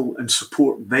enable and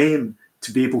support them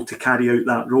to be able to carry out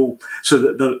that role. So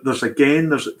that there's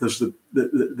the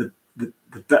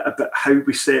bit about how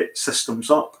we set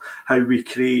systems up, how we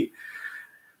create,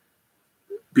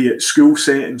 be it school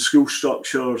settings, school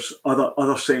structures,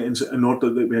 other settings, in order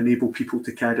that we enable people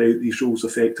to carry out these roles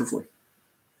effectively.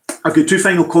 I've got two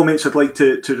final comments I'd like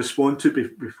to respond to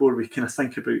before we kind of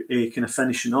think about kind of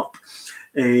finishing up.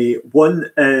 One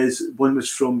was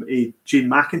from Jane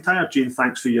McIntyre. Jane,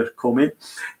 thanks for your comment.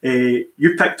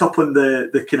 You picked up on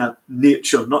the kind of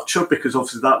nature nurture, because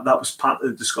obviously that was part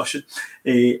of the discussion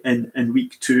in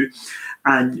week 2,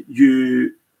 and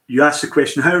you asked the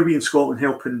question, how are we in Scotland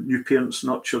helping new parents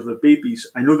nurture their babies?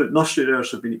 I know that nursery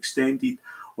hours have been extended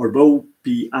or will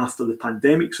be after the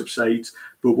pandemic subsides,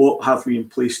 but what have we in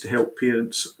place to help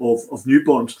parents of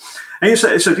newborns? I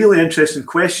think it's a really interesting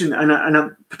question, and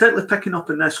I'm particularly picking up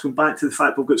on this, going back to the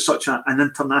fact we've got such an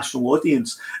international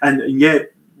audience, and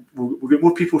yet we've got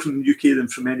more people from the UK than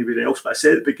from anywhere else. But I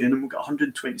said at the beginning, we've got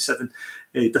 127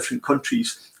 different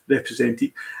countries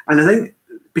represented, and I think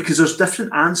because there's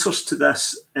different answers to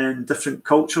this in different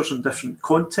cultures and different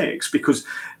contexts, because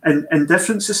in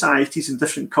different societies and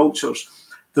different cultures,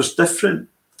 there's different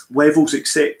levels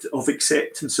of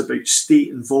acceptance about state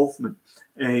involvement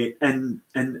in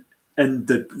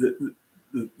the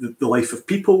life of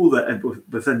people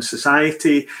within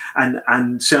society,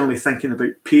 and certainly thinking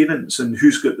about parents and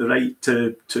who's got the right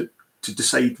to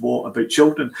decide what about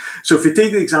children. So if we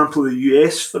take the example of the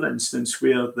US, for instance,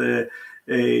 where the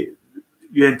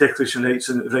UN Declaration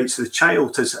of Rights of the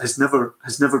Child has never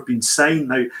been signed.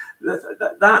 Now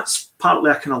that's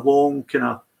partly a kind of long kind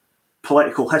of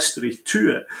political history to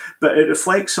it, but it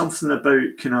reflects something about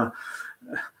kind of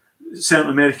certain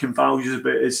American values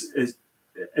about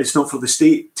it's not for the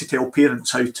state to tell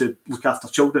parents how to look after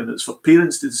children. It's for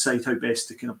parents to decide how best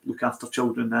to kind of look after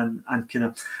children, and kind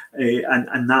of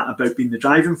and that about being the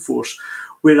driving force.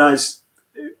 Whereas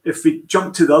if we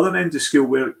jump to the other end of the scale,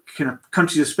 where kind of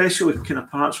countries, especially kind of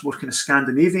perhaps more kind of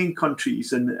Scandinavian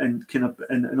countries and kind of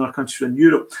in our countries in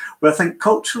Europe, where I think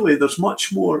culturally there's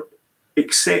much more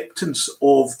acceptance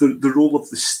of the role of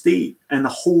the state in a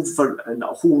whole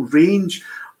range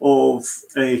of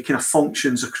kind of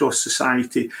functions across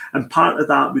society, and part of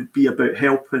that would be about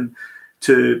helping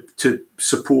to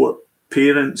support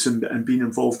parents and being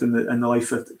involved in the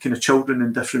life of kind of children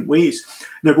in different ways.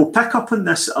 Now we'll pick up on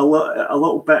this a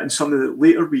little bit in some of the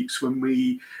later weeks when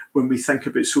we think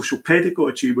about social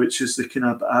pedagogy, which is the kind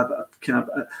of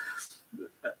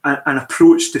an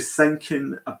approach to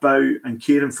thinking about and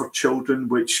caring for children,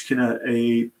 which kind of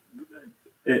in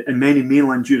many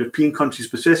mainland European countries,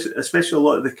 but especially a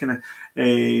lot of the kind of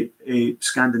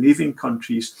Scandinavian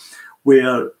countries,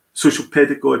 where social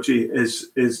pedagogy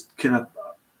is kind of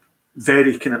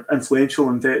very kind of influential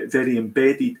and very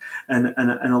embedded in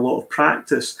a lot of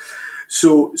practice.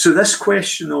 So this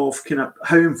question of kind of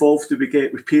how involved do we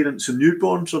get with parents and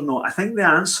newborns or not, I think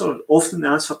often the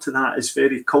answer to that is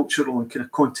very cultural and kind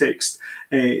of context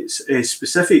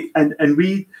specific. And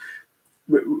we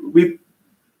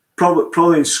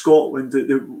probably in Scotland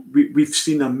we've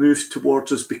seen a move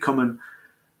towards us becoming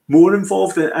more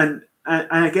involved, and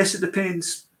I guess it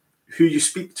depends who you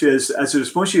speak to as a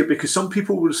response here, because some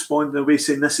people will respond in a way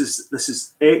saying this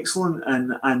is excellent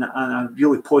and a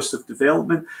really positive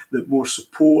development, that more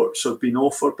supports are being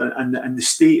offered, and the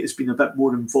state has been a bit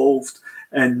more involved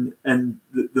in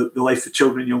the life of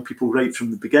children and young people right from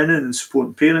the beginning and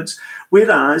supporting parents.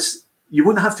 Whereas you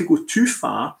wouldn't have to go too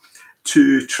far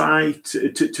to try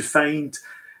to find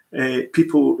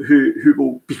people who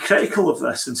will be critical of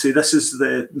this and say this is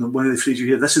one of the phrases you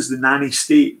hear, this is the nanny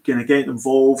state kind of getting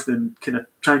involved and kind of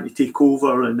trying to take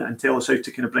over and tell us how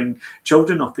to kind of bring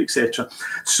children up, etc.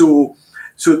 So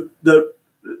there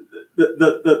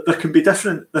can be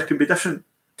different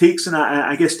takes on that.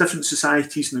 I guess different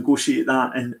societies negotiate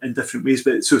that in different ways.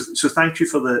 But so thank you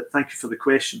for the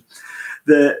question.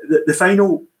 The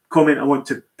final comment I want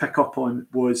to pick up on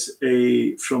was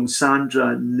from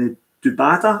Sandra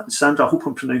Dubada. Sandra, I hope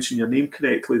I'm pronouncing your name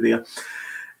correctly there.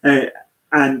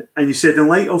 And you said, in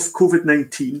light of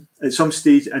COVID-19, at some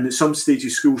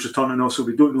stages schools return, and also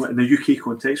we don't know in the UK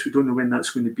context, we don't know when that's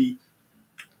going to be.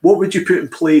 What would you put in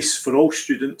place for all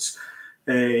students?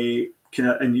 And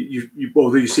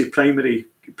although you say primarily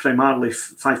 5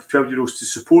 to 12-year-olds to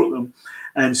support them,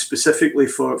 and specifically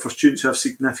for students who have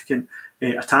significant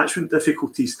attachment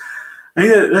difficulties. I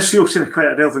think this feels kind of quite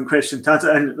a relevant question to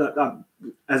answer, and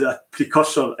as a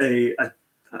precursor, I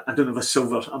don't have a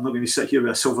silver. I'm not going to sit here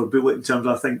with a silver bullet in terms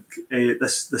of I think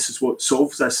this is what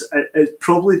solves this. It's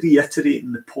probably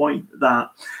reiterating the point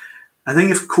that I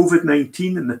think if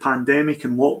COVID-19 and the pandemic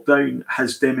and lockdown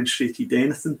has demonstrated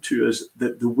anything to us,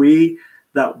 that the way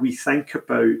that we think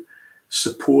about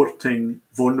supporting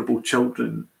vulnerable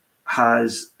children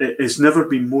it's never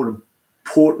been more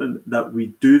important that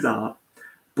we do that.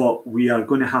 But we are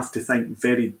going to have to think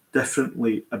very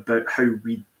differently about how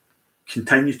we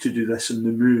continue to do this in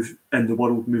the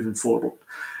world moving forward.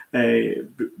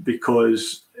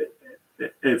 because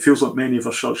it feels like many of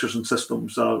our structures and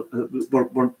systems are, there's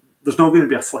not going to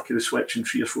be a flick of the switch in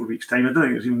 3 or 4 weeks' time. I don't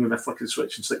think there's even going to be a flick of the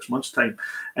switch in 6 months' time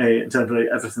in terms of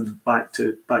everything back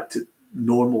to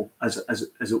normal as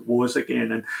it was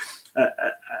again. And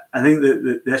I think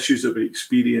that the issues that we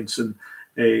experience and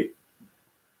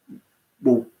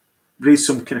will raise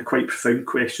some kind of quite profound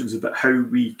questions about how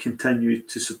we continue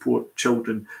to support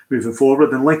children moving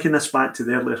forward. And linking this back to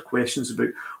the earlier questions about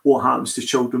what happens to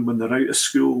children when they're out of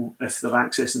school, if they're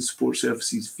accessing support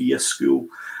services via school,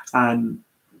 and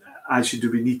actually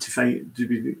do we need to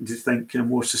think kind of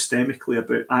more systemically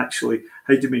about actually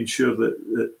how do we ensure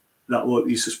that a lot of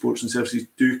these supports and services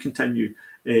do continue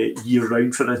year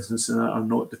round, for instance, and are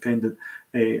not dependent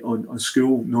on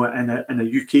school. No, in a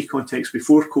UK context,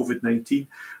 before COVID-19,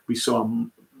 we saw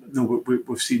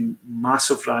we've seen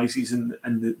massive rises in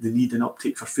the need and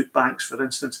uptake for food banks, for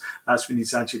instance. That's been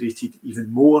exaggerated even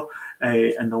more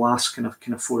in the last kind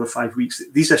of 4 or 5 weeks.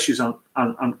 These issues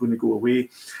aren't going to go away.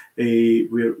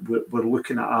 We're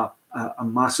looking at a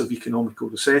massive economical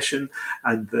recession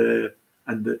and the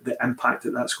impact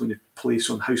that's going to place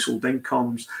on household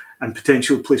incomes and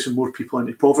potentially placing more people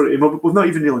into poverty. And we've not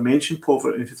even really mentioned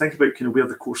poverty. And if you think about kind of where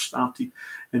the course started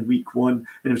in week 1, and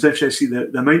it was interesting to see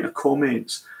the amount of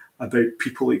comments about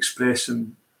people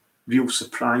expressing real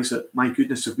surprise that, my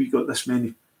goodness, have we got this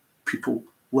many people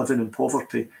living in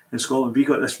poverty in Scotland? We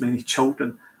got this many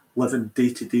children living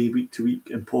day to day, week to week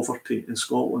in poverty in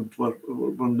Scotland. We're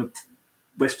in the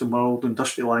Western world,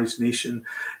 industrialised nation,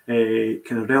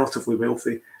 kind of relatively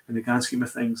wealthy in the grand scheme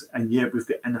of things, and yet we've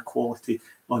got inequality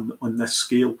on this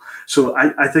scale. So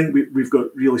I think we've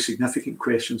got really significant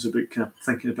questions about kind of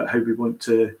thinking about how we want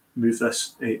to move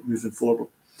this moving forward.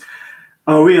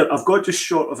 I'm aware I've got just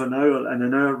short of an hour, and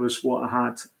an hour was what I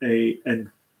had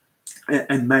in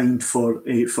mind for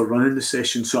running the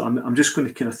session. So I'm just going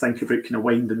to kind of think about kind of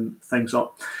winding things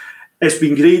up. It's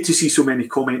been great to see so many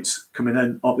comments coming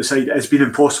in up the side. It's been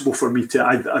impossible for me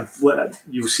to.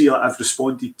 You'll see I've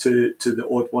responded to the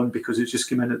odd one because it just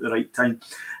came in at the right time,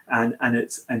 and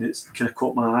it's kind of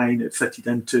caught my eye and it fitted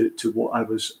into what I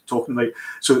was talking about.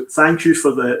 So thank you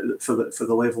for the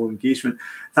level of engagement.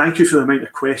 Thank you for the amount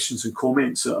of questions and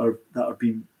comments that are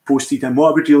being posted. And what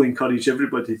I would really encourage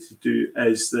everybody to do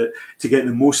is to get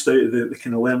the most out of the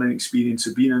kind of learning experience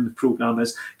of being in the programme,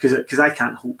 is because I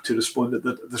can't hope to respond.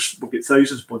 We'll get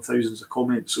thousands upon thousands of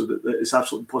comments, so that it's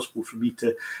absolutely impossible for me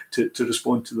to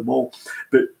respond to them all.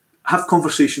 But have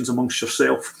conversations amongst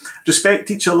yourself. Respect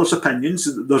each other's opinions.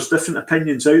 There's different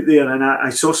opinions out there, and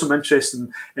I saw some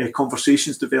interesting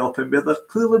conversations developing where there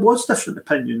clearly was different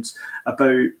opinions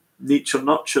about nature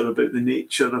nurture, about the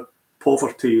nature of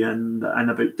poverty, and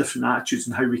about different attitudes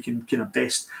and how we can kind of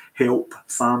best help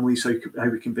families, how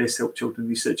we can best help children in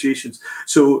these situations.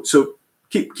 So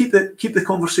keep the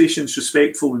conversations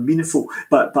respectful and meaningful,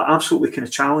 but absolutely kind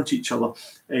of challenge each other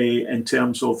in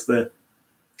terms of the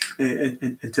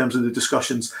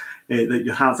discussions that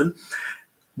you're having.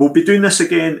 We'll be doing this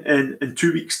again in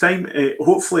 2 weeks' time.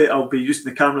 Hopefully, I'll be using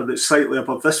the camera that's slightly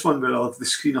above this one, where I'll have the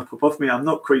screen up above me. I'm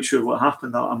not quite sure what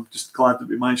happened. I'm just glad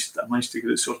that I managed to get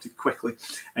it sorted quickly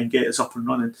and get us up and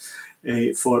running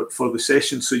for the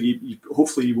session. So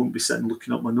hopefully you won't be sitting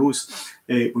looking up my nose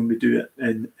when we do it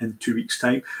in 2 weeks'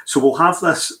 time. So we'll have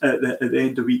this at the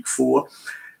end of week 4.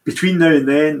 Between now and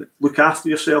then, look after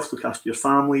yourself, look after your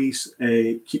families,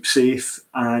 keep safe,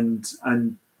 and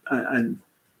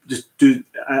just do.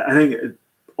 I think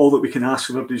all that we can ask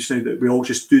of everybody is now that we all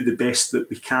just do the best that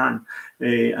we can,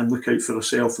 and look out for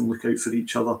ourselves and look out for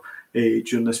each other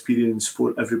during this period, and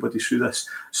support everybody through this.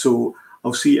 So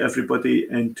I'll see everybody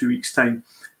in 2 weeks' time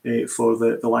for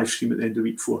the live stream at the end of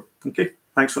week 4. Okay,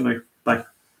 thanks for now. Bye.